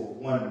just for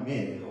 1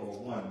 minute or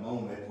 1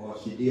 moment, or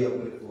she dealt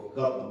with it for a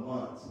couple of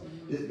months.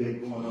 It's been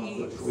going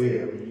on for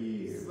 12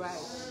 years. Right.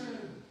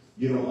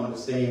 You don't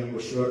understand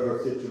what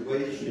her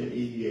situation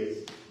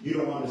is. You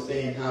don't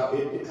understand how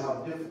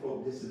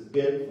difficult this has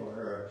been for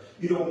her.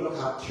 You don't know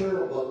how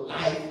terrible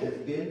life has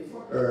been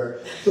for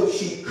her. So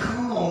she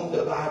comes,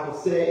 the Bible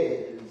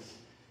says,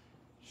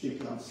 she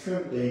comes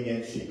trembling,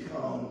 and she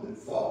comes and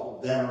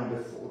falls down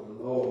before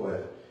the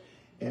Lord.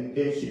 And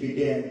then she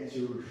began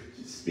to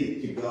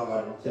speak to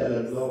God and tell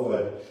him,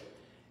 Lord,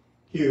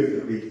 here's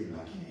the reason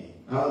I came.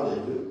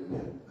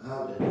 Hallelujah.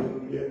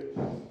 Hallelujah.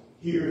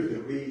 Here's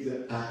the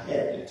reason I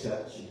had to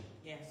touch you.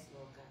 Yes,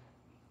 Lord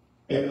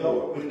God. And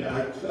Lord, when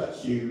I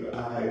touched you,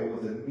 I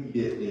was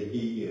immediately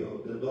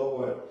healed. The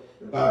Lord,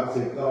 the Bible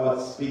says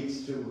God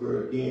speaks to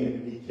her again,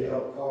 and he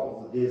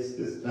calls her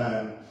this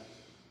time.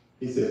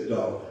 He says,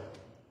 daughter,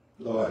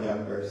 Lord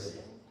have mercy.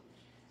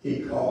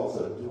 He calls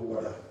her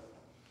daughter.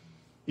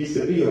 He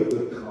said, be of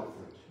good comfort.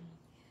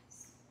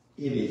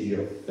 It is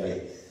your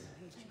faith.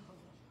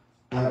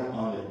 I've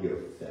honored your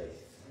faith.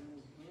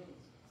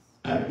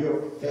 I've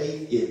your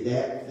faith is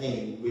that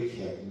thing which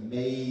has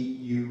made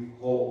you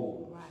whole.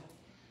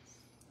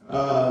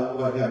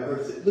 Lord have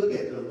mercy. Look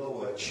at the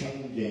Lord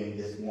changing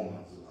this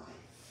woman's life.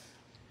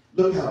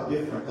 Look how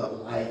different her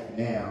life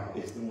now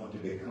is going to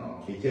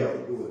become. She tells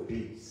her good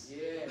peace.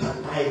 Yeah.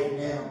 Her life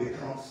now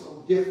becomes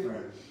so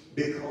different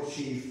because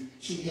she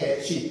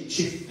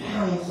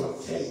found some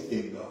faith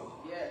in God.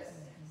 Yes.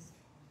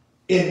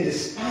 And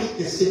despite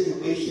the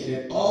situation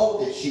and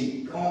all that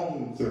she'd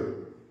gone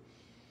through,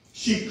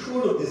 she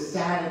could have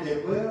decided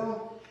that,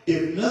 well,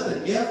 if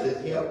nothing else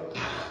has helped,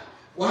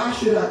 why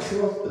should I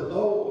trust the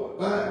Lord?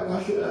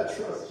 Why should I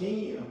trust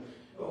Him?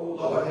 Oh,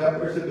 Lord, have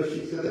mercy. But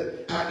she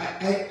said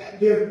that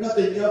there's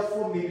nothing else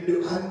for me to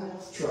do. I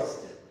must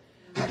trust it.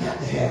 I got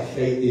to have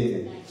faith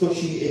in it. So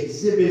she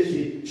exhibits,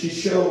 she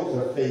shows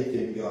her faith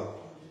in God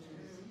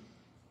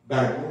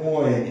by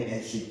going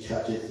and she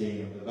touches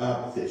Him. The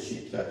Bible says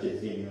she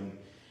touches Him.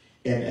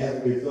 And as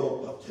a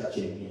result of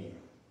touching Him,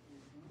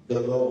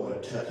 the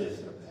Lord touches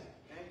her back.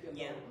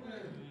 Yeah.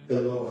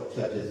 The Lord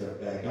touches her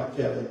back. I'm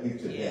telling you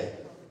today.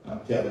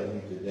 I'm telling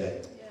you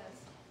today.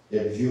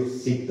 That if you'll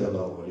seek the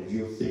Lord,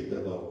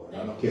 I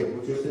don't care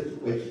what your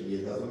situation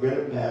is, it doesn't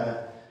really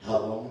matter how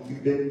long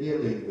you've been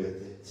dealing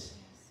with it.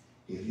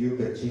 If you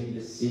continue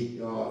to seek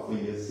God for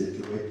your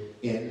situation,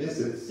 and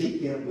listen,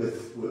 seek Him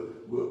with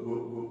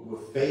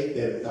faith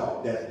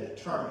that's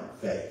determined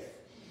faith.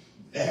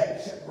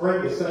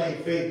 Bring the same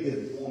faith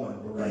this woman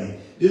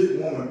brings. This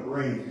woman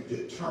brings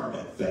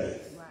determined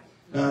faith.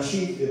 Now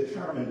she's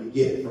determined to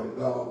get from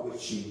God what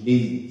she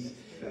needs.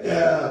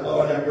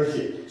 Lord have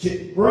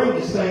mercy. Bring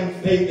the same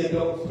faith that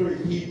those 3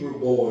 Hebrew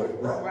boys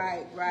brought.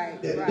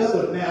 That it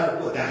doesn't matter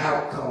what the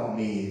outcome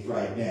is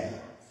right now.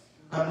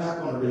 I'm not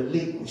going to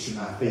relinquish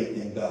my faith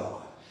in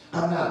God.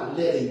 I'm not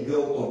letting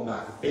go of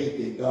my faith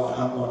in God.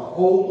 I'm going to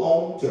hold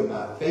on to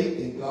my faith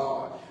in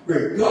God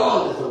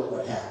regardless of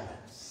what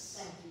happens.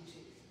 Thank you,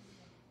 Jesus.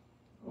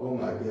 Oh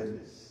my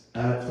goodness.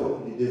 I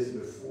told you this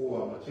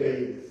before. I'm going to tell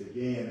you this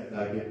again as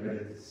I get ready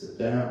to sit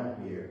down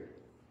here.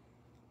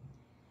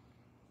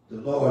 The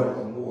Lord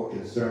is more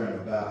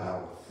concerned about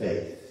our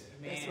faith.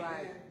 That's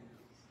right.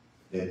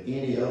 Than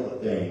any other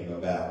thing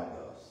about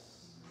us.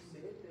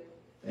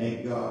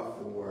 Thank God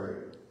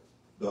for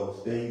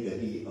those things that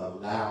He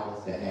allowed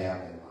us to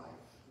have in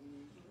life.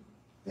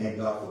 Thank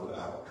God for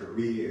our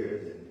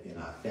careers and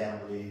our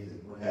families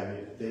and what have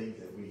you, the things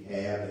that we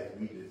have that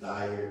we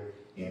desire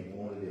and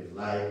wanted in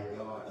life.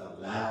 God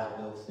allowed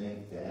those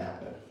things to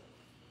happen.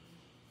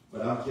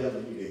 But I'm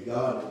telling you that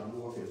God is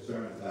more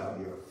concerned about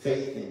your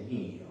faith in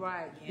Him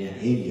than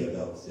any of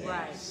those things.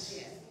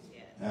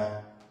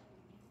 Right.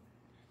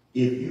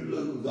 If you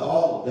lose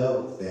all of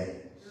those things,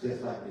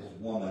 just like this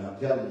woman, I'm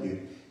telling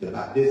you,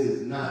 that this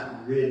is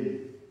not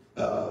written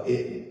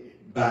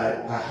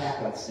by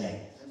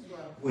happenstance.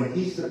 When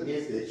he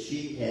submits that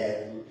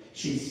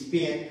she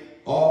spent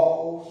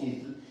all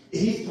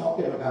he's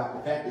talking about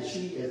the fact that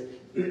she has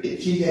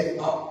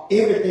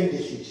everything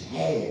that she's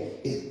had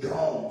is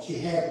gone. She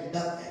has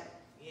nothing.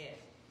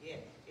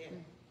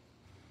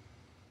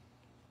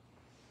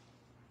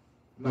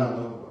 My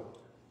Lord,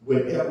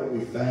 whenever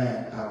we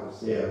find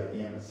ourselves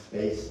in a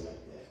space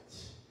like that,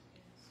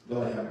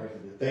 Lord have mercy,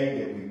 the thing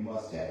that we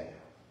must have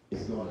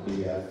is going to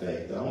be our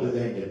faith. The only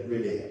thing that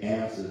really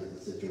answers the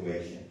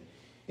situation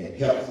and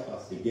helps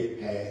us to get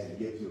past and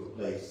get to a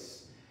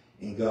place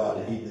in God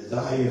that He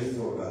desires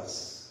for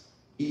us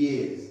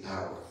is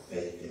our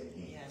faith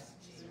in Him.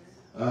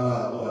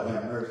 Lord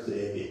have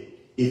mercy.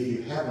 If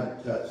you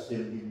haven't touched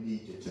Him, you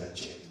need to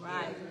touch Him.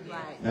 Right.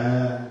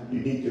 You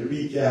need to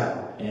reach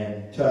out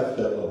and touch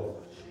the Lord.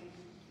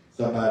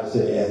 Somebody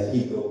said, as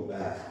He goes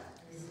by,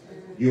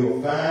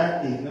 you'll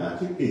find He's not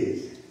too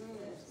busy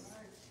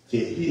to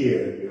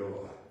hear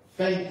your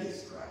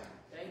faintest cry.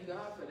 Thank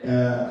God for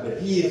that.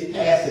 But He is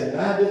passing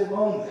by this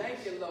moment.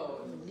 Thank you,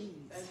 Lord.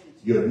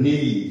 Your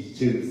needs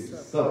to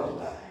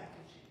supply.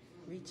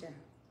 Reach out.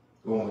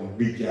 Go on and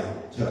reach out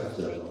and touch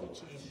the Lord.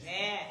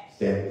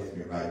 Stand with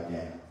me right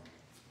now.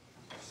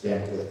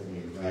 Stand with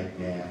me right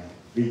now.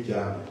 Reach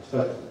out and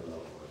touch the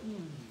Lord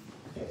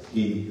as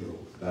He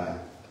goes by.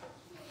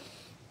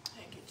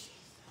 Thank you, Jesus.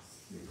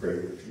 We pray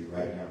with you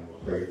right now. We'll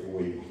pray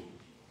for you.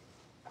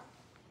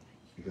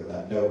 Because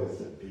I know it's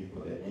some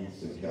people that need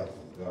some help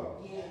from God.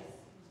 Yes.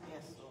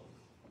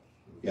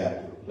 We've got to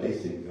a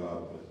place in God,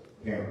 but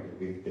apparently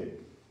we've been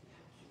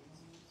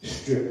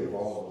stripped of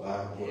all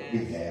of what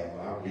we have,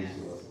 our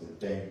resources and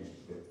things.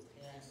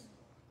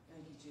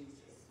 Thank you,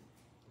 Jesus.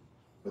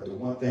 But the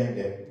one thing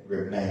that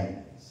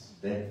remains,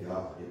 thank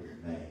God it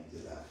remains,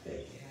 is our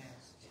faith.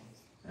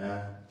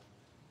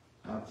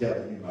 I'm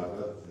telling you, my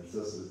brothers and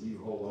sisters, you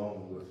hold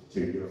on to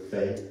your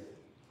faith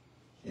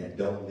and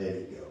don't let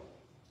it go.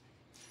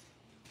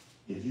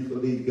 If you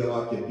believe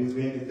God can do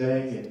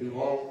anything and do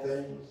all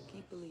things,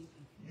 Keep believing.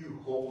 you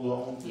hold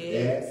on to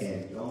that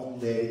and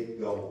don't let it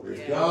go,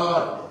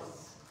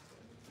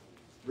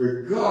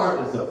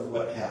 regardless of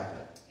what happened.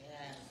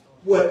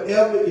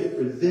 whatever is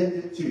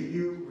presented to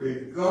you,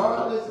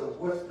 regardless of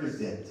what's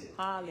presented,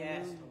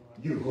 Hallelujah.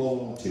 you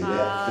hold on to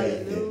that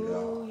faith in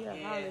God.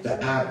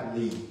 That I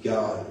believe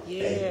God is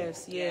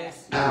Yes, able.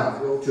 yes. I'll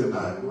go to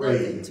my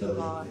grave Too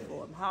hard believing.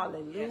 for him.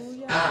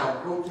 Hallelujah.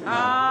 I'll go to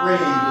my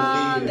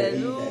grave believing that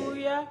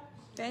Hallelujah.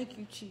 Thank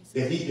you, Jesus.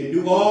 that he can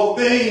do all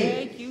things.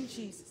 Thank you,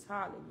 Jesus.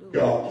 Hallelujah.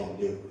 God can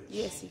do it.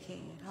 Yes, he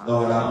can.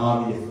 Lord, I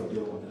honor you for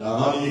doing it. I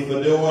honor you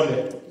for doing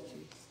it.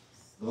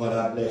 Lord,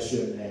 I bless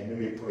your name. Let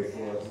me pray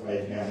for us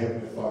right now.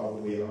 Heavenly Father,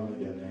 we honor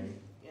your name.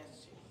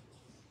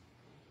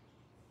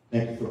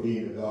 Thank you for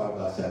being the God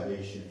of our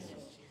salvation.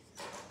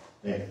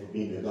 Thank you for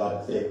being the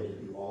God that's able to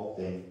do all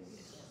things.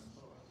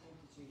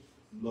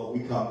 Lord,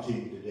 we come to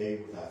you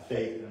today with our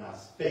faith, and our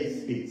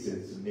faith speaks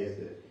and submits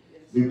that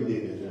we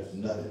believe that there's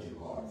nothing too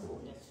hard for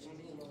you.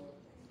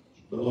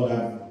 But Lord,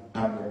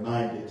 I'm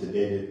reminded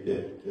today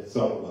that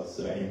some of us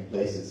are in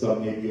places,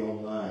 some may be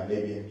online,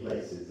 maybe in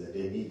places that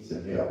they need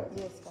some help.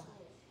 Yes, God.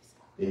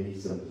 They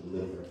need some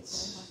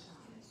deliverance.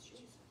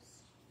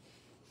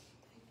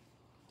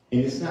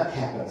 And it's not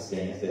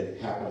happenstance that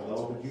it happened,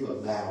 Lord, but you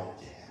allowed it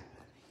to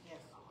happen.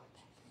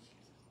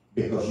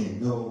 Because you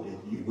know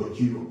that what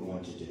you are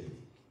going to do.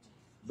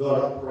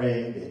 Lord, I'm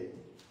praying that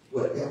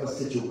whatever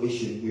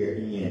situation we're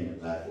in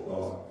life,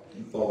 or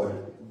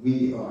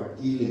we are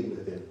dealing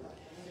with in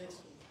life,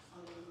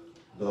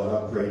 Lord,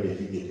 I'm praying that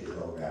you get to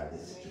go around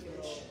this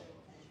situation.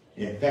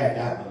 In fact,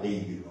 I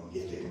believe you're going to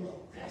get to go.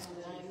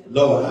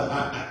 Lord,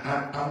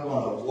 I'm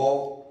going to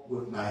walk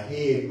with my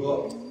head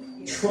up,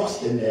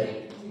 trusting that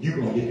you're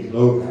going to get the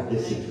glory out of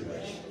this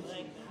situation.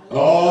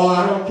 Oh,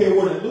 I don't care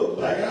what it looks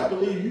like. I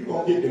believe you're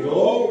going to get the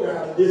glory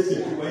out of this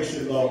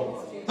situation,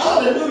 Lord.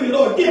 Hallelujah,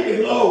 Lord. Get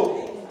the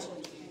glory.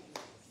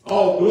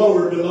 All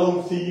glory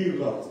belongs to you,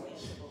 Lord.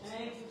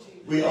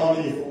 We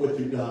honor you for what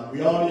you've done.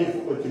 We honor you for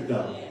what you've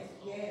done.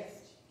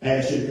 I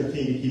ask you to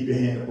continue to keep your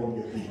hand upon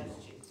your people.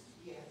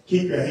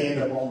 Keep your hand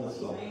upon us,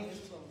 Lord.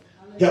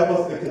 Help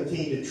us to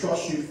continue to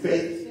trust you,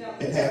 faith,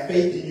 and have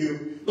faith in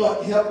you.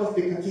 Lord, help us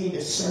to continue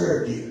to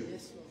serve you.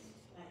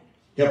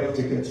 Help us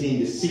to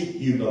continue to seek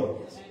you, Lord.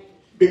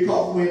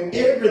 Because when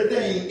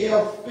everything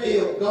else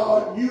fails,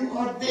 God, you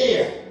are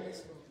there.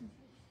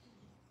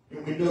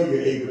 And we know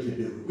you're able to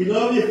do it. We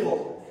love you for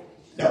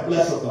it. Now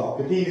bless us all.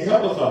 Continue to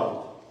help us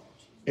all.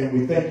 And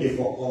we thank you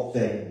for all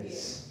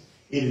things.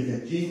 It is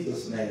in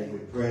Jesus' name we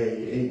pray.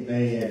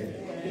 Amen.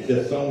 Is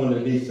there someone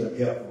that needs some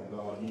help from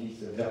God? He needs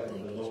some help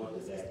from the Lord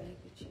today.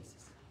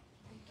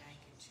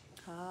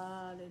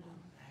 Hallelujah.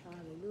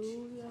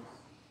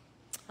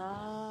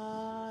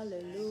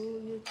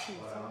 Hallelujah, Jesus.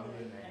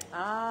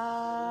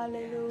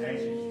 Hallelujah.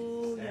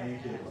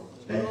 Thank you.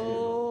 Thank you.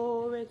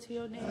 Glory to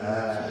your name.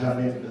 How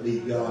many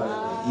believe God is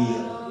the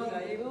healer?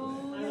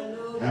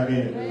 How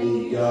many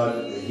believe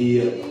God is the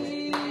healer?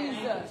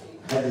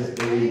 I just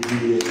believe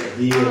he is a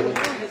healer.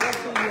 That's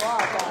who you are,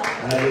 God.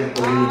 I just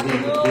believe he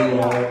can do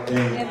all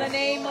things. In the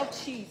name of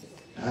Jesus.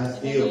 I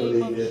still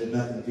believe there's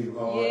nothing too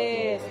hard for him.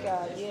 Yes,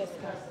 God. Yes,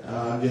 God.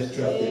 I'm just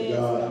trusting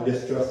God. I'm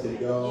just trusting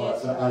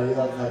God. Somebody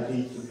else might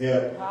need some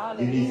help.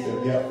 You need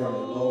some help from the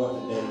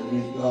Lord today. You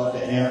need God to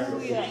answer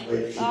the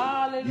situation.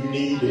 You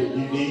need it.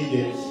 You need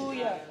it.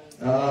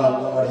 Oh,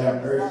 Lord,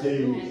 have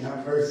mercy.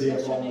 Have mercy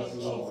upon us,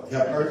 Lord.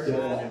 Have mercy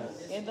upon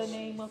us. In the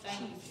name of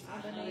Jesus.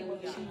 In the name of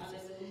Jesus.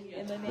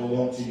 In the name Hold of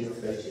on to your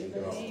faith in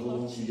God.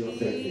 Hold on to your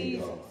faith in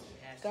God.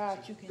 God,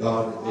 you can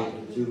God is able to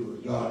do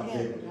it. God is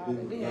able to do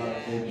it. God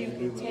is able to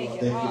do it.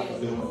 Lord, thank you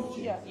for doing it,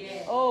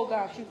 Jesus. Oh,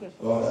 God, you can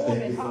Lord, I perform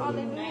thank it. you for doing it.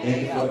 Hallelujah.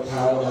 Thank you for the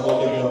power of the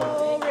Holy Ghost.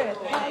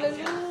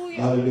 Hallelujah.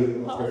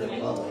 Hallelujah.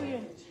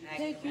 Hallelujah.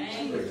 Thank you,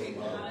 Jesus.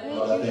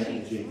 Lord, I thank you,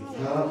 Jesus.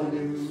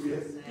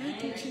 Hallelujah. Thank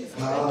you, Jesus.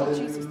 Hallelujah. Thank you,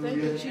 Jesus. Thank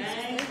you,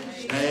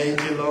 Jesus. Thank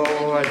you,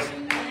 Lord.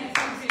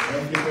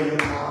 Thank you for your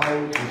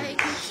power. Thank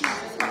you,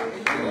 Jesus.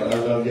 Lord, I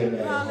love your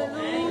name.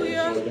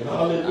 Hallelujah.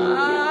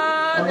 Hallelujah.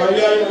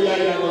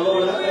 Yeah,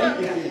 Lord, I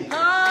thank you,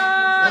 Jesus.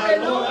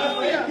 Lord, I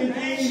thank you,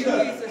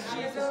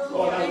 Jesus.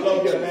 Lord, I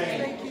love your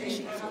name.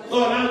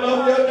 Lord, I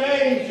love your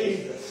name,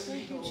 Jesus.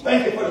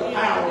 Thank you for the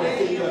power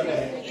that's in your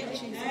name.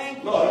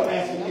 Lord, I'm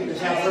asking you to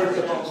have mercy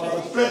upon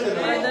Mother. Strengthen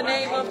her. In the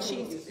name of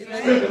Jesus.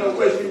 Strengthen her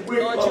where she's weak.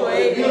 Lord, you are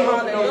able.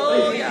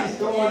 Hallelujah. She's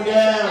going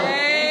down.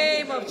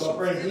 Name of Lord,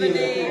 bring Jesus. In the healing to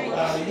name her of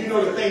body. You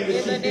know the things that In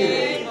the she's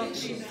name doing. of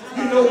Jesus.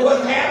 You know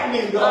what's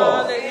happening,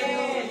 God.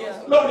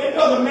 Hallelujah. Lord, it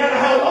doesn't matter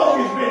how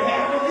long it's been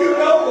happening. You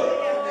know it.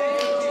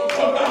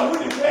 Oh, God, we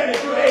declare that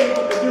you're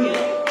able to do it.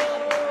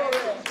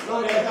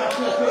 Lord, as I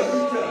touch her, you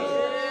touch her.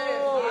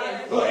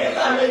 Lord, as I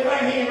lay my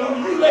hand on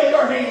you, you lay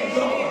your hands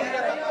on her.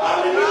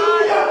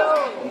 Hallelujah.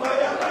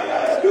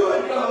 Do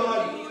it,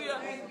 God.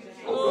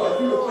 Oh, God,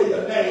 do it for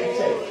your name's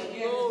sake.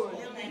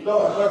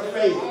 Lord, her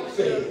faith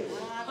says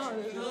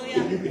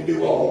that you can do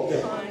all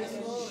things.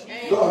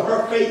 Lord,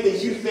 her faith that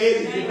you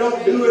said if you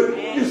don't do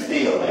it, you're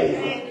still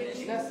able.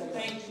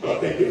 Lord,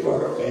 thank you for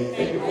her faith.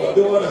 Thank you for her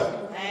daughter.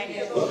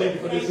 Lord, thank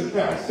you for this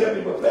entire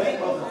assembly. But bless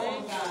Mother.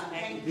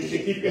 You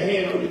should keep your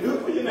hand on you. Do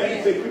it for your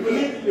name's sake. We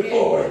believe in you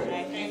for it.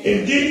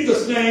 In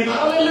Jesus' name,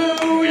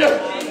 hallelujah.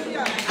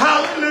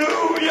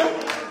 Hallelujah.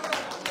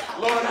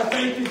 Lord, I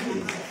thank you,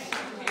 Jesus.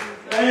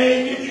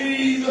 Thank you,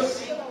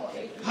 Jesus.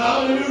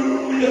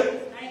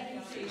 Hallelujah.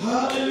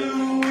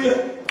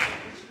 Hallelujah.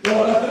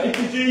 Lord, I thank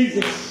you,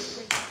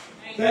 Jesus.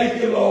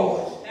 Thank you,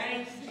 Lord.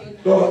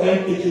 Lord,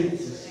 thank you,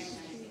 Jesus.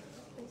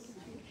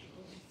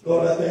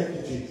 Lord, I thank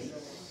you,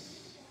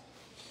 Jesus.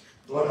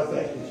 Lord, I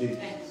thank you,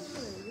 Jesus.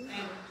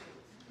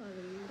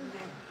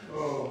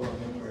 Oh, Lord,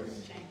 have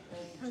mercy.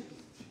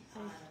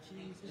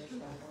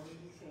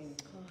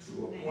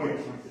 To appoint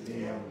unto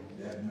them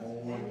that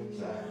morning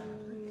time,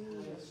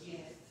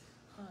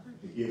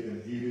 to give them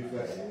beauty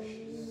for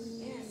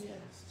ashes.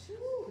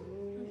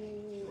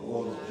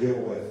 All the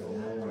joy for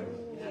mourning.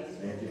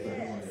 Thank you for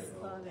doing it,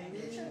 Lord.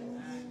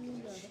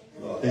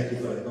 Lord, thank you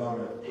for the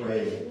garment of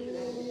praise,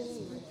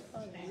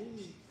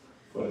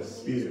 for the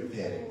spirit of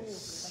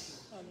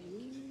penance.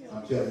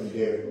 I'm telling you,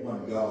 there's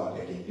one God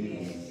that can do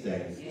these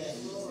things.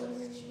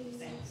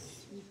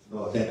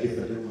 Lord, thank you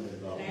for doing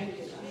it, Lord.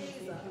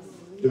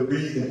 The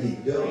reason he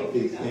does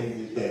these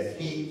things is that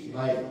he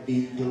might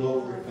be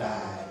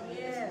glorified.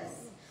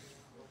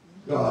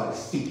 God is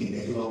seeking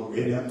the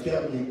glory. And I'm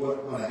telling you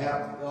what's going to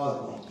happen. God's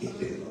going to get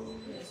the glory.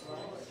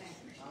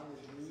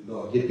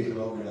 Lord, get the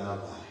glory in our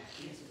life.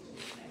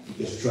 We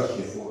just trust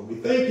you for it. We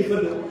thank you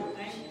for doing it.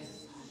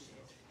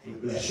 We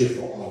bless you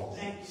for all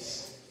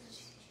things.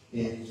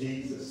 In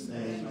Jesus'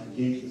 name, in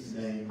Jesus'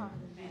 name.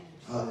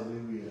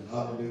 Hallelujah.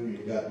 Hallelujah.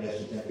 God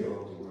bless you. Thank you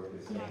all the word.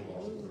 Thank you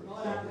all the word.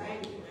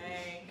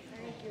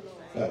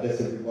 God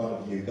bless every one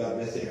of you. God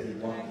bless every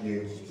one of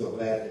you. I'm so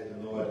glad that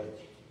the Lord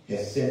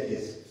has sent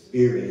his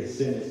Spirit, has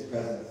sent his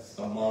presence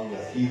among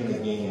us even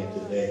again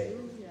today.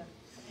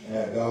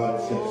 God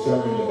is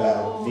concerned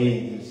about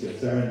me. He's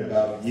concerned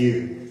about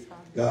you.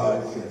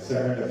 God is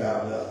concerned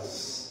about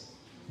us.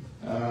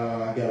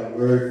 I got a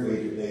word for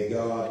you today.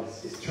 God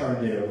is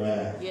turning it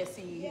around. Yes,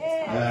 he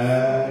is.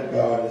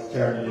 God is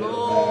turning it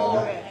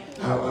around.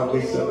 I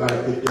wish somebody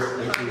could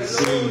just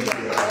receive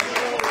that.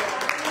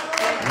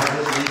 I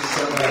just need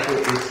somebody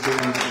could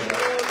receive that.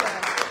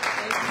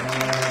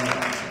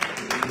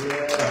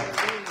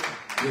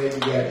 Yeah, you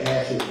got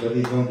ashes, but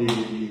he's going to give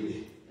you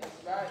beauty.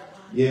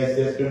 Yes,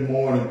 that's been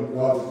mourning, but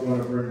God is going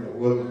to bring the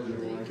world to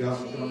joy.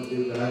 God is going to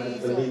do it. I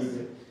just believe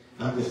it.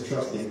 I'm just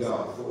trusting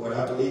God for what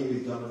I believe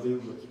he's going to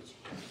do.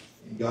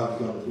 And God is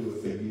going to do it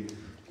for you.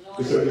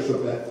 We're certainly so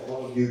glad for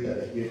all of you that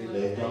are here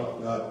today.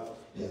 God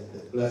has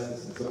blessed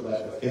us, and so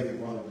glad for every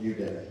one of you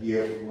that are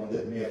here, everyone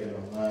that may have been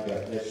online.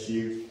 God bless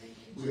you.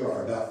 We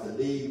are about to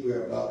leave.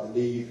 We're about to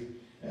leave.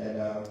 And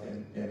I'm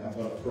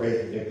going to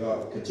pray that God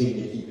will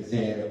continue to keep his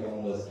hand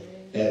upon us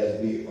as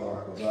we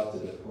are about to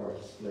depart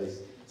this place.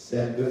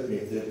 Stand with me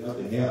if there's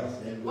nothing else.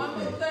 Stand with One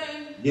me. more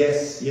thing.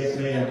 Yes,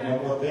 ma'am.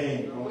 One more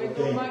thing. One more Wait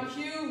thing. on my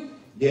cue.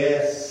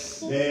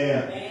 Yes,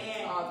 ma'am.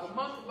 The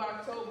month of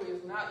October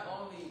is not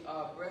only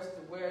breast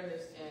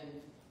awareness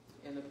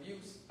and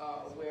abuse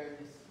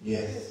awareness.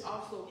 Yes. It's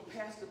also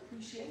Past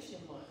Appreciation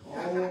Month. Oh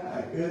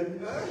my goodness.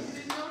 You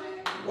didn't know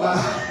that?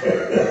 Wow. So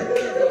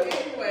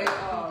anyway,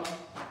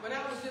 when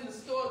I was in the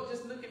store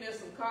just looking at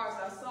some cars,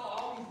 I saw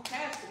all these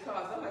pastor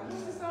cars. I'm like,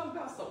 what's this all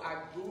about? So I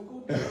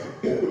Googled it.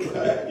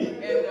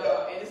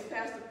 And it's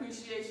Past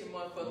Appreciation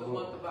Month for the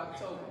month of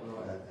October.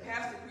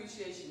 Past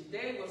Appreciation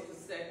Day was the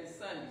second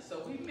Sunday,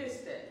 so we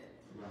missed that.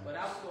 But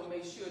I was going to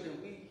make sure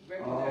that we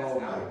recognize Oh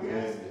my our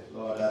goodness. pastors.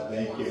 Lord, I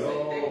thank you.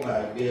 Oh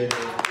my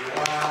goodness.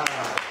 Wow.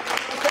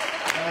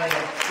 I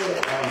am so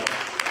honored.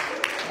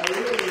 I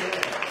really am.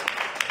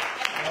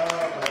 Oh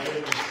my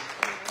goodness.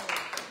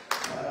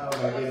 Oh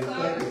my goodness.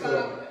 Thank you so.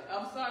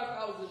 I'm sorry if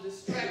I was a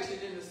distraction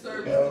in the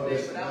service No,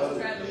 today, but I was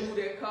trying to move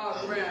that car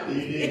around.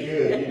 You did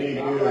good. You did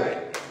All good. right.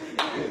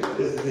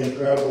 This is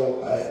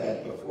incredible.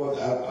 Of course,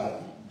 I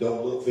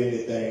don't look for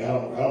anything. I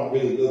don't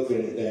really look for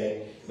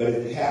anything. But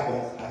if it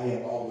happens, I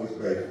am always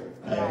grateful.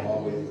 I am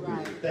always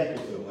grateful. Thank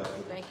you so much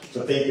for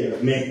thinking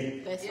of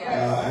me. That's right.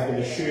 I can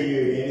assure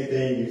you,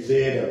 anything you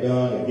said or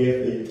done, a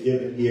gift that you've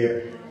given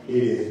here, it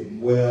is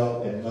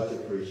well and much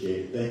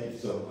appreciated. Thank you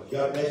so much.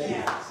 God bless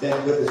you.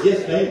 Stand with us.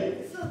 Yes,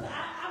 ma'am. Sister,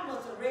 I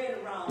must have read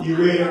it wrong. You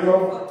read it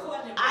wrong?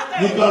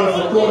 You thought it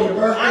was for Courtney's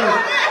birthday?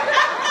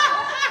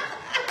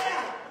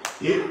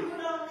 You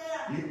put on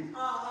there,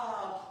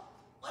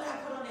 what I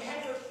put on the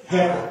header,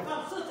 Heather.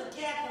 from Sister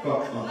Catherine,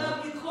 Uh-uh.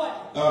 love you, Courtney.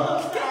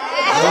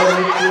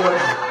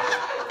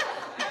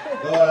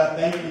 Lord, I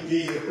thank you,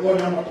 Jesus.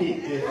 Lord, I'm going to keep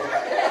this.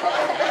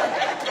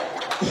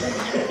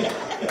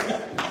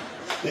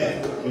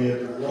 Stand with me,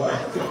 everyone.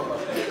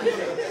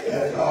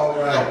 That's all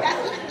right.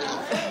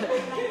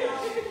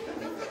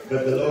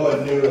 But the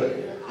Lord knew it.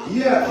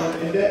 Yeah,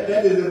 and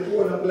that is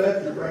important. I'm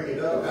glad you bring it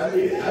up. I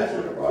should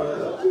have brought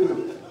it up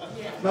too.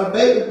 My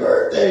baby's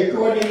birthday,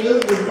 Courtney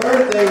Elizabeth's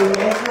birthday was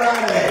on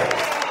Friday.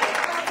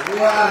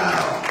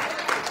 Wow.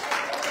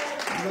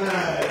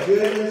 My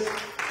goodness.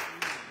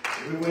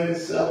 We went and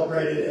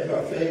celebrated at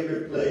her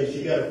favorite place. She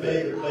got a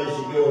favorite place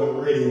she go in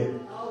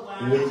Meridian.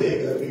 And we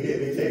take her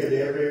to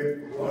every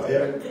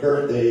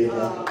birthday.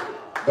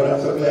 But I'm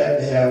so glad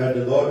to have her.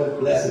 The Lord is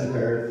blessing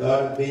her. The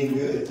Lord is being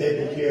good,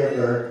 taking care of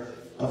her.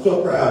 I'm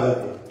so proud of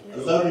you. I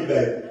love you,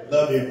 baby.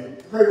 Love you.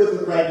 Pray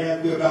with us right now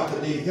as we're about to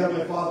leave.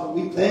 Heavenly Father,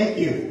 we thank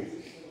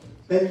you.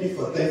 Thank you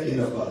for thinking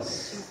of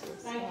us.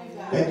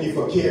 Thank you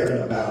for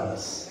caring about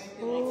us.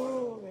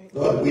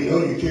 Lord, we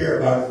know you care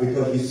about us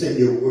because you send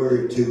your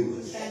word to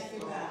us.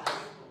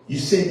 You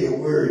send your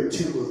word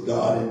to us,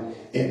 God,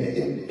 and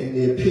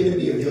the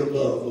epitome of your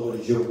love, Lord,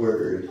 is your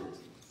word.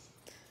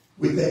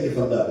 We thank you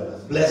for loving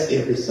us. Bless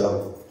every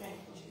soul.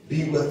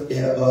 Be with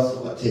us,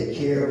 Lord. Take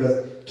care of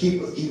us.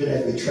 Keep us even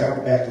as we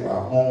travel back to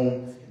our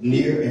home,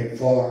 near and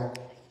far.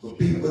 But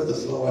be with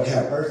us, Lord.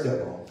 Have mercy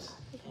upon us.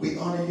 We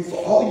honor you for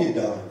all you've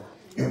done.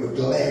 And we're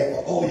glad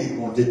for all you're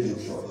going to do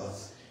for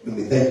us. And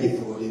we thank you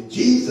for it in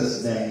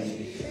Jesus'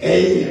 name.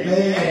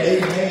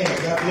 Amen. Amen.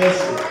 God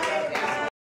bless you.